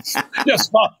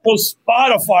 Those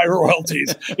Spotify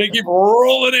royalties, they keep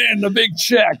rolling in the big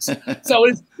checks. So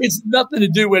it's nothing to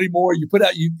do anymore. You put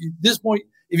out, at this point,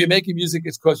 if you're making music,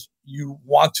 it's because you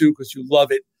want to, because you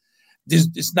love it.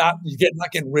 It's not,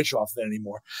 not getting rich off it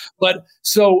anymore. But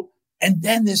and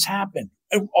then this happened.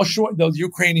 The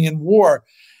Ukrainian war.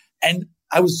 And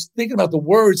I was thinking about the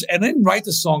words, and I didn't write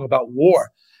the song about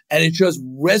war. And it just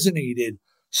resonated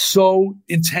so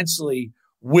intensely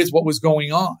with what was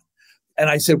going on. And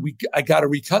I said, I got to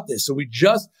recut this. So we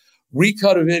just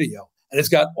recut a video, and it's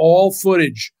got all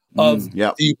footage of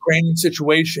the Ukrainian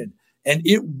situation, and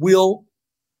it will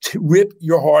rip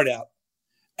your heart out.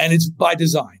 And it's by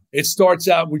design. It starts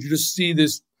out where you just see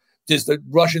the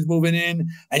Russians moving in,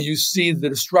 and you see the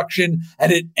destruction,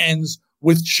 and it ends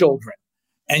with children.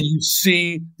 And you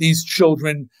see these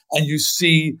children, and you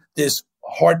see this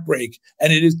heartbreak,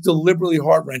 and it is deliberately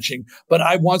heart-wrenching. But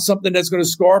I want something that's going to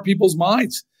scar people's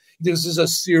minds. This is a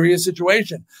serious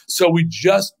situation. So we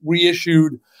just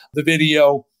reissued the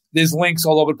video. There's links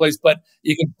all over the place, but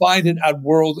you can find it at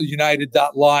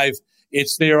worldunited.live.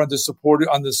 It's there on the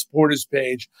supporters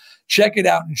page. Check it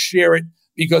out and share it,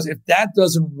 because if that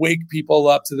doesn't wake people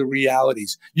up to the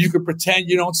realities, you could pretend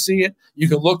you don't see it. You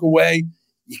can look away.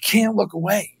 You can't look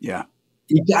away. Yeah.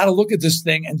 You got to look at this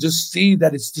thing and just see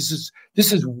that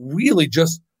this is really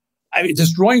just,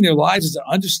 destroying their lives is an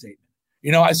understatement.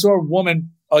 I saw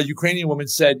a Ukrainian woman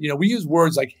said, we use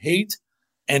words like hate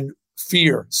and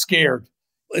fear, scared.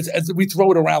 We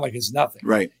throw it around like it's nothing.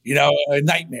 Right. A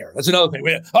nightmare. That's another thing.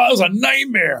 It was a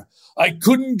nightmare. I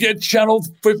couldn't get channel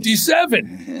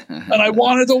 57 and I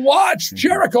wanted to watch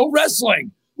Jericho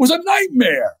wrestling. It was a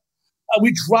nightmare.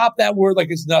 We dropped that word like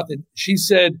it's nothing. She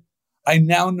said, I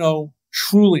now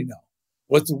truly know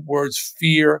what the words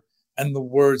fear and the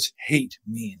words hate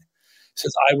mean.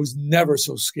 Says, I was never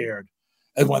so scared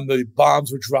as when the bombs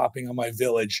were dropping on my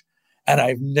village, and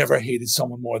I've never hated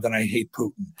someone more than I hate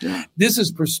Putin. Yeah. This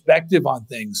is perspective on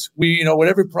things.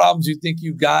 Whatever problems you think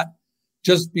you got,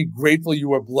 just be grateful you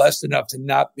were blessed enough to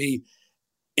not be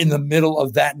in the middle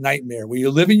of that nightmare where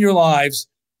you're living your lives,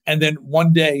 and then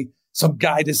one day some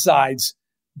guy decides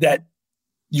that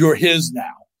you're his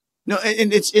now. No,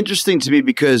 and it's interesting to me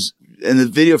because in the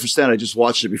video for Stand, I just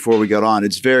watched it before we got on.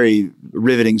 It's very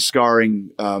riveting, scarring.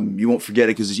 You won't forget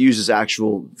it because it uses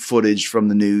actual footage from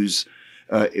the news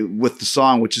with the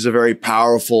song, which is a very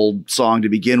powerful song to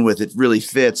begin with. It really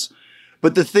fits.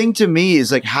 But the thing to me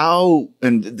is like how,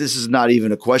 and this is not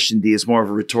even a question, D, it's more of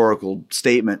a rhetorical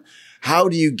statement. How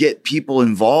do you get people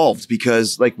involved?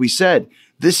 Because like we said,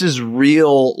 this is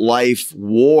real life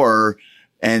war.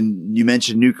 And you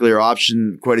mentioned nuclear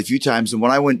option quite a few times. And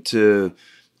when I went to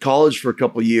college for a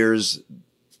couple of years,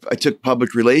 I took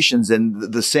public relations, and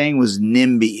the saying was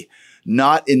NIMBY,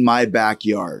 not in my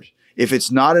backyard. If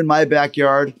it's not in my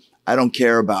backyard, I don't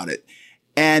care about it.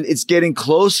 And it's getting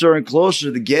closer and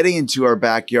closer to getting into our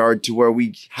backyard, to where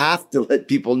we have to let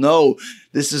people know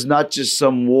this is not just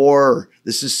some war.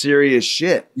 This is serious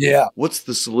shit. Yeah. What's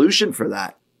the solution for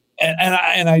that?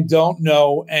 And I don't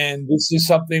know. And this is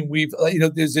something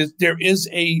there is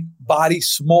a body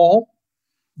small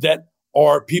that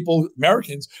are people,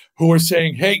 Americans, who are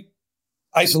saying, hey,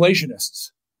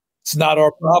 isolationists, it's not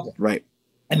our problem. Right.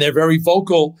 And they're very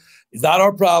vocal. It's not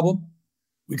our problem.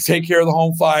 We can take care of the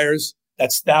home fires.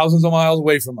 That's thousands of miles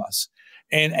away from us.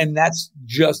 And that's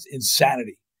just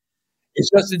insanity.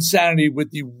 It's just insanity with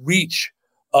the reach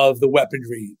of the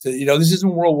weaponry. This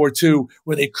isn't World War II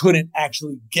where they couldn't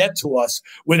actually get to us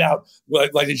without,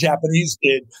 like the Japanese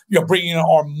did, bringing an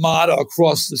armada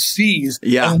across the seas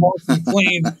and launching a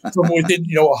plane from within,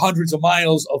 hundreds of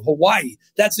miles of Hawaii.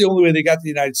 That's the only way they got to the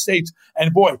United States.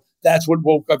 And boy, that's what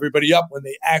woke everybody up when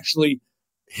they actually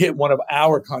hit one of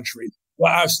our countries,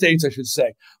 well, our states, I should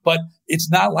say. But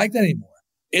it's not like that anymore.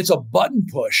 It's a button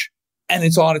push, and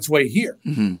it's on its way here.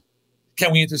 Mm-hmm.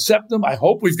 Can we intercept them? I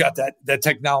hope we've got that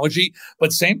technology. But at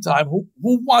the same time, who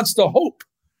wants to hope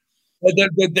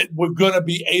that we're going to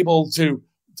be able to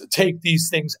take these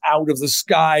things out of the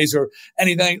skies or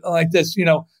anything like this?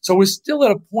 So we're still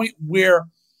at a point where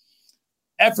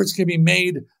efforts can be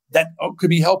made that could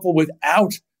be helpful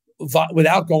without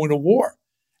going to war.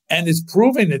 And it's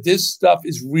proving that this stuff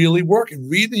is really working.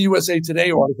 Read the USA Today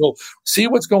article. See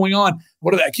what's going on.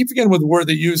 I keep forgetting what the word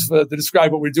they use to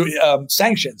describe what we're doing.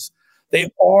 Sanctions. They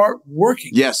are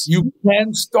working. Yes. You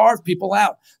can starve people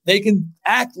out. They can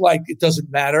act like it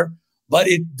doesn't matter, but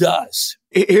it does.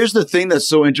 Here's the thing that's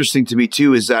so interesting to me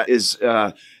too, is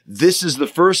this is the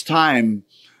first time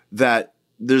that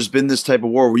there's been this type of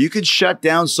war where you could shut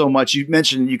down so much. You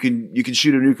mentioned you can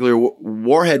shoot a nuclear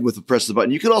warhead with the press of the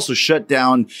button. You could also shut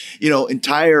down,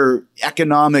 entire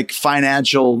economic,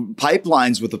 financial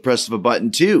pipelines with the press of a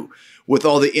button too. With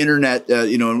all the internet,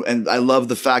 and I love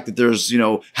the fact that there's,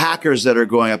 hackers that are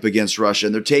going up against Russia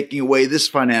and they're taking away this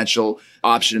financial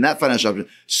option and that financial option.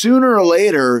 Sooner or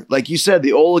later, like you said,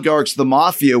 the oligarchs, the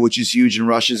mafia, which is huge in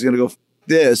Russia, is going to go,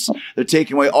 this. They're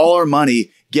taking away all our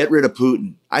money. Get rid of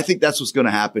Putin. I think that's what's going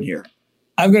to happen here.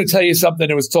 I'm going to tell you something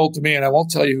that was told to me, and I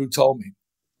won't tell you who told me.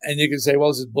 And you can say, well,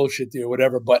 this is bullshit to you or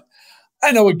whatever. But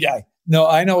I know a guy. No,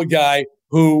 I know a guy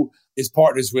who is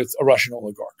partners with a Russian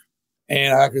oligarch.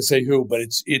 And I'm not going to say who, but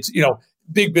it's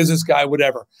big business guy,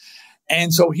 whatever.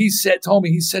 And so he said to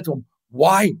him,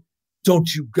 why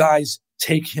don't you guys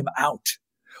take him out?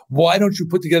 Why don't you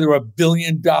put together $1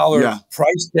 billion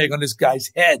price tag on this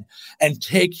guy's head and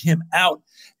take him out?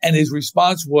 And his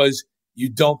response was, you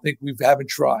don't think we haven't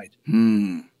tried.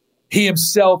 He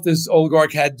himself, this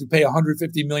oligarch, had to pay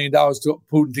 $150 million to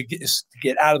Putin to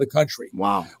get out of the country.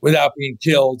 Wow. Without being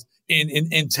killed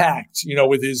intact,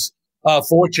 with his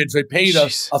fortune. So he paid a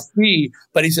fee,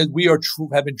 but he said, we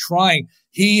have been trying.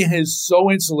 He is so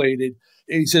insulated.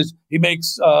 He says he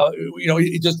makes,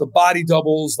 he just the body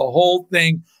doubles, the whole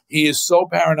thing. He is so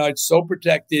paranoid, so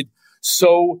protected,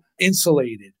 so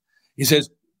insulated. He says,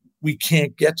 we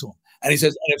can't get to him. And he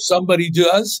says, and if somebody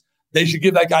does, they should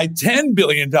give that guy $10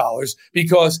 billion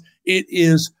because it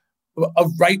is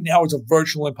right now, it's a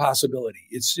virtual impossibility.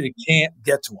 It can't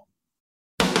get to him.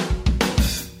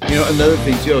 Another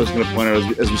thing too, I was going to point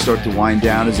out as we start to wind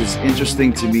down is it's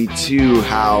interesting to me too,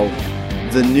 how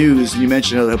the news, you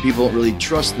mentioned how people don't really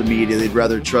trust the media. They'd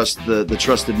rather trust the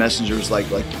trusted messengers like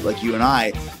you and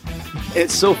I.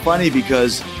 It's so funny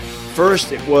because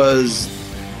first it was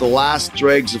the last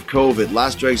dregs of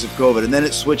COVID, and then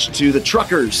it switched to the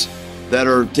truckers that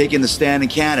are taking the stand in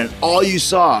Canada. And all you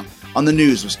saw on the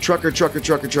news was trucker.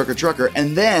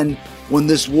 And then when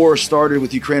this war started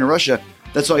with Ukraine and Russia,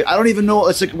 that's why I don't even know.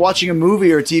 It's like watching a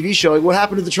movie or a TV show. Like, what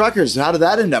happened to the truckers? How did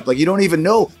that end up? Like, you don't even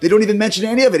know. They don't even mention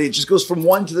any of it. It just goes from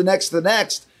one to the next to the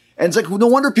next. And it's like, no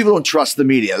wonder people don't trust the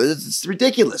media. It's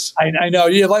ridiculous. I know.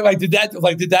 Yeah, did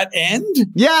that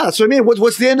end? Yeah, that's what I mean.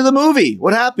 What's the end of the movie?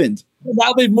 What happened?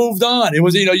 Now they've moved on. It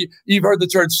was, you've heard the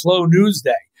term slow news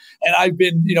day. And I've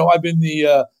been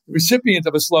the recipient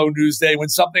of a slow news day when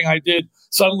something I did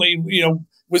suddenly,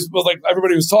 was like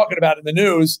everybody was talking about in the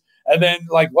news. And then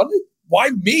like, why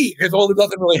me? Because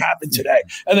nothing really happened today.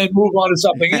 And then move on to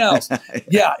something else.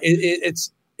 Yeah,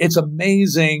 it's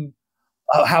amazing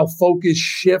how focus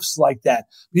shifts like that.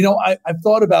 I've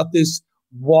thought about this,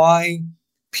 why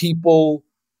people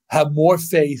have more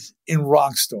faith in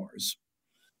rock stars.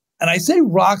 And I say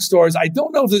rock stars, I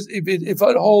don't know if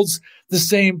it holds the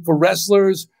same for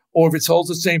wrestlers or if it holds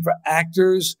the same for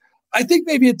actors. I think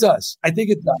maybe it does. I think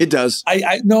it does. It does.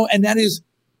 I know, and that is,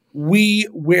 we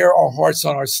wear our hearts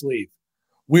on our sleeve.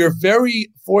 We are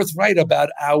very forthright about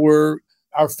our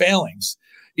failings,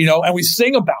 and we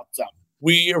sing about them.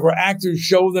 Our actors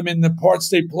show them in the parts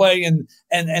they play, and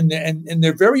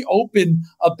they're very open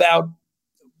about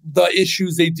the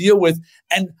issues they deal with.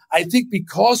 And I think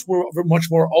because we're much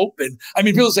more open,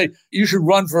 people say, you should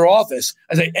run for office.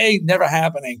 I say, never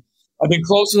happening. I've been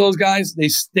close to those guys. They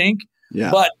stink.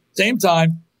 Yeah. But at the same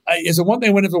time, is the one thing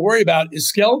I wouldn't have to worry about is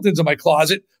skeletons in my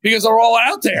closet because they're all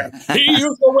out there. He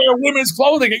used to wear women's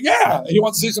clothing. Yeah. You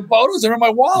want to see some photos? They're in my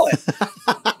wallet.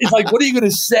 It's like, what are you going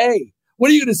to say?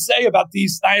 What are you going to say about Dee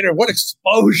Snider? What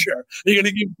exposure are you going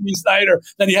to give Dee Snider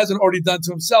that he hasn't already done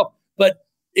to himself? But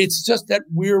it's just that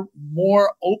we're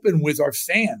more open with our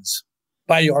fans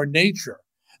by our nature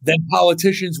than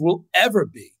politicians will ever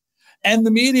be, and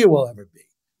the media will ever be.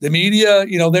 The media,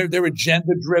 they're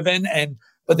agenda driven,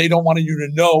 but they don't want you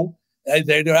to know.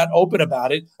 They're not open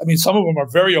about it. Some of them are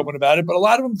very open about it, but a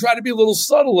lot of them try to be a little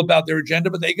subtle about their agenda.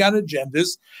 But they got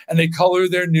agendas, and they color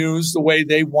their news the way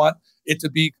they want it to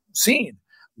be seen.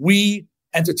 We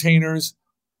entertainers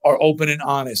are open and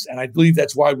honest. And I believe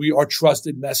that's why we are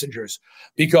trusted messengers,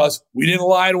 because we didn't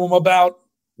lie to him about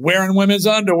wearing women's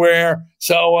underwear.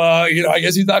 So, I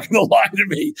guess he's not going to lie to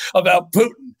me about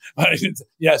Putin.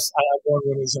 Yes, I have worn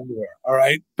women's underwear. All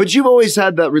right. But you've always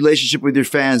had that relationship with your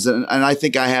fans. And I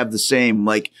think I have the same.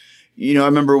 Like, I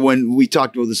remember when we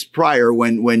talked about this prior,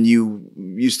 when you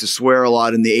used to swear a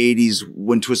lot in the 80s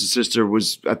when Twisted Sister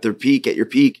was at your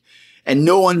peak. And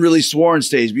no one really swore on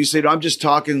stage. But you said, I'm just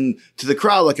talking to the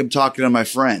crowd like I'm talking to my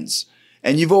friends.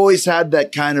 And you've always had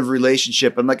that kind of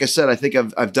relationship. And like I said, I think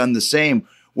I've done the same,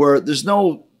 where there's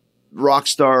no rock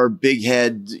star, big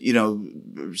head,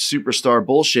 superstar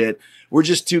bullshit. We're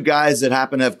just two guys that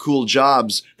happen to have cool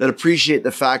jobs that appreciate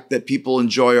the fact that people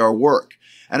enjoy our work.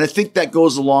 And I think that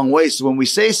goes a long way. So when we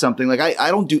say something like,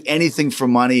 I don't do anything for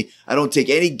money. I don't take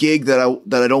any gig that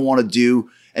I don't want to do.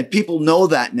 And people know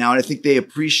that now. And I think they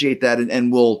appreciate that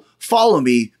and will follow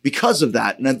me because of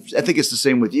that. And I think it's the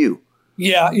same with you.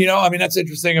 Yeah. That's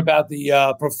interesting about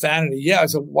the profanity. Yeah.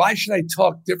 So why should I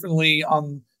talk differently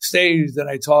on stage than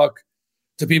I talk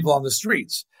to people on the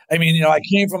streets? I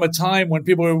came from a time when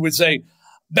people would say,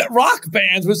 rock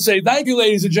bands would say, thank you,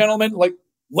 ladies and gentlemen. Like,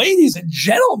 ladies and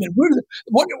gentlemen,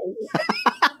 what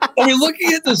are we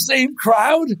looking at the same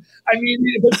crowd?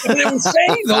 But they were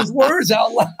saying those words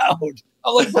out loud.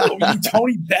 I'm like, what, are you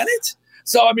Tony Bennett?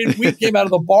 So, we came out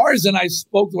of the bars and I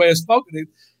spoke the way I spoke. And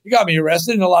it got me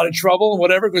arrested and a lot of trouble and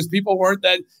whatever, because people weren't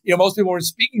that, most people weren't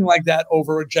speaking like that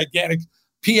over a gigantic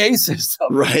PA system.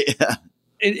 Right. Yeah.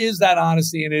 It is that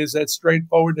honesty and it is that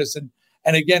straightforwardness.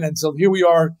 And again, and so here we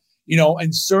are,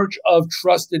 in search of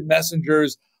trusted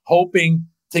messengers, hoping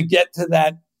to get to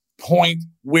that point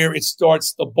where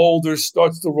the boulder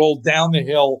starts to roll down the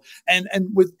hill. And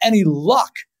with any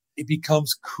luck, it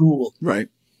becomes cool. Right.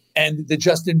 And the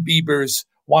Justin Biebers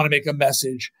want to make a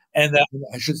message. And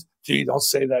don't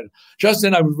say that.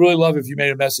 Justin, I would really love if you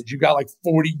made a message. You got like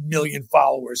 40 million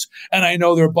followers. And I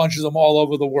know there are a bunch of them all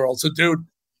over the world. So dude,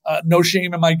 no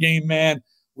shame in my game, man.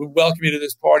 We welcome you to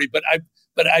this party. But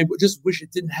I just wish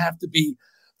it didn't have to be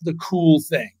the cool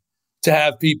thing to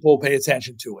have people pay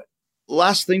attention to it.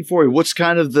 Last thing for you, what's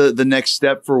kind of the next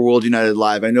step for World United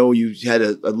Live? I know you had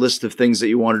a list of things that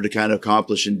you wanted to kind of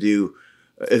accomplish and do,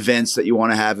 events that you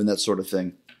want to have and that sort of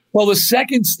thing. Well, the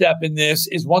second step in this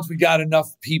is, once we got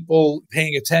enough people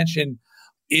paying attention,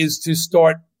 is to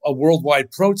start a worldwide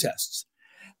protests.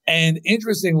 And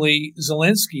interestingly,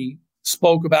 Zelensky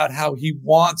spoke about how he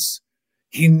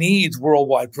needs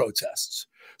worldwide protests.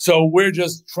 So we're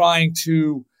just trying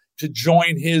to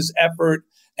join his effort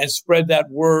and spread that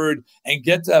word and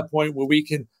get to that point where we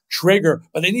can trigger,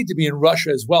 but they need to be in Russia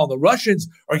as well. The Russians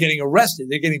are getting arrested.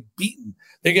 They're getting beaten.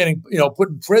 They're getting, put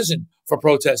in prison for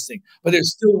protesting, but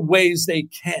there's still ways they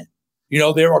can.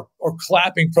 There are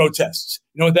clapping protests.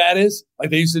 You know what that is?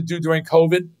 Like they used to do during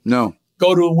COVID? No.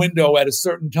 Go to a window at a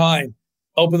certain time,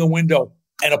 open the window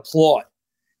and applaud,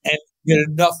 and get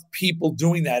enough people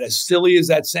doing that. As silly as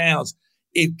that sounds,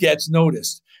 it gets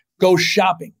noticed. Go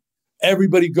shopping.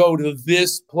 Everybody go to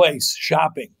this place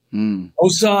shopping. No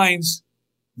signs,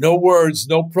 no words,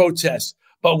 no protests.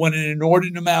 But when an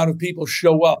inordinate amount of people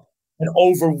show up and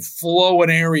overflow an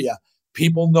area,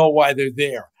 people know why they're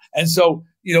there. And so,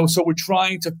 so we're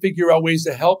trying to figure out ways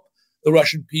to help the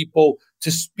Russian people to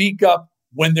speak up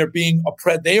when they're being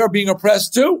oppressed. They are being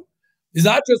oppressed too. He's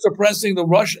not just oppressing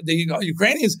the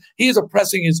Ukrainians, he is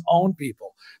oppressing his own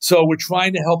people. So we're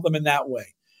trying to help them in that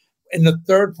way. And the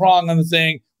third prong on the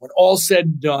thing, when all's said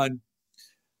and done,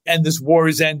 and this war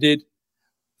is ended,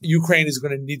 Ukraine is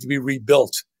going to need to be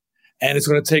rebuilt. And it's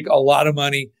going to take a lot of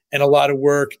money and a lot of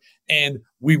work. And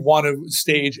we want to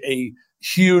stage a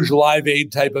huge Live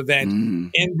Aid type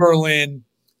event in Berlin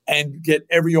and get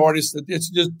every artist that it's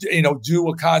just, do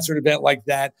a concert event like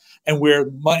that. And where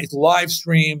it's live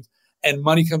streamed and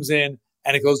money comes in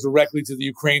and it goes directly to the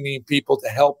Ukrainian people to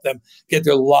help them get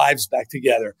their lives back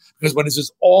together. Because when this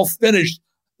is all finished,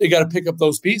 they got to pick up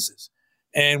those pieces.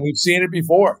 And we've seen it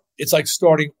before. It's like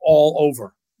starting all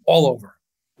over.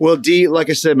 Well, Dee,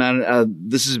 like I said, man,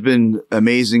 this has been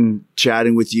amazing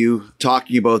chatting with you,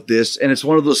 talking about this. And it's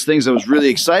one of those things I was really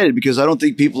excited because I don't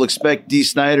think people expect Dee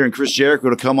Snider and Chris Jericho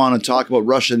to come on and talk about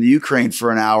Russia and the Ukraine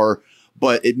for an hour.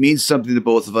 But it means something to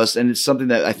both of us. And it's something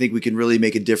that I think we can really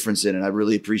make a difference in. And I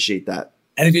really appreciate that.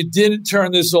 And if you didn't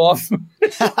turn this off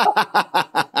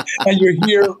and you're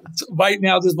here right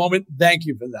now at this moment, thank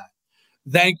you for that.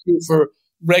 Thank you for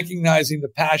recognizing the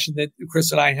passion that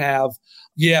Chris and I have.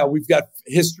 Yeah, we've got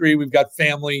history, we've got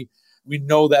family, we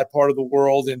know that part of the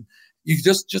world. And you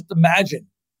just imagine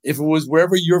if it was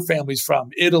wherever your family's from,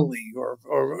 Italy or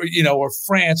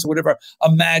France or whatever.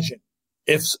 Imagine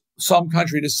if some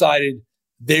country decided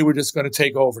they were just going to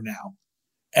take over now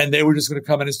and they were just going to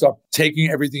come in and start taking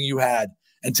everything you had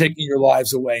and taking your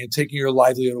lives away and taking your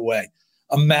livelihood away.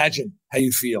 Imagine how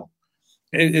you feel.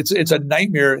 It's a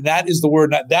nightmare. And that is the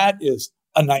word. That is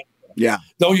a nightmare. Yeah.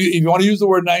 Though if you want to use the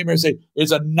word nightmare, say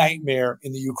it's a nightmare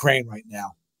in the Ukraine right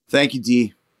now. Thank you,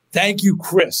 Dee. Thank you,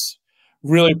 Chris.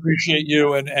 Really appreciate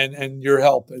you and your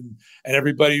help and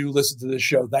everybody who listens to this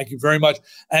show. Thank you very much.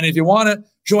 And if you want to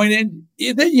join in,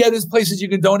 there's places you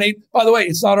can donate. By the way,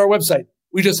 it's not our website.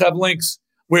 We just have links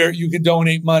where you can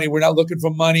donate money. We're not looking for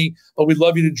money, but we'd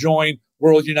love you to join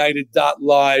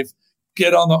worldunited.live.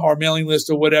 Get on our mailing list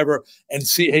or whatever and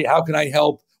see, hey, how can I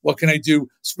help? What can I do?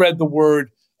 Spread the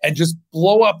word and just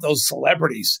blow up those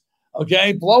celebrities.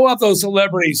 Okay? Blow up those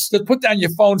celebrities. Just put down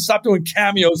your phone, stop doing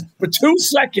cameos for 2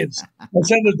 seconds and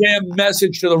send a damn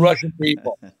message to the Russian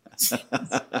people.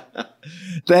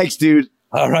 Thanks, dude.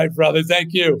 All right, brother.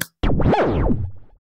 Thank you.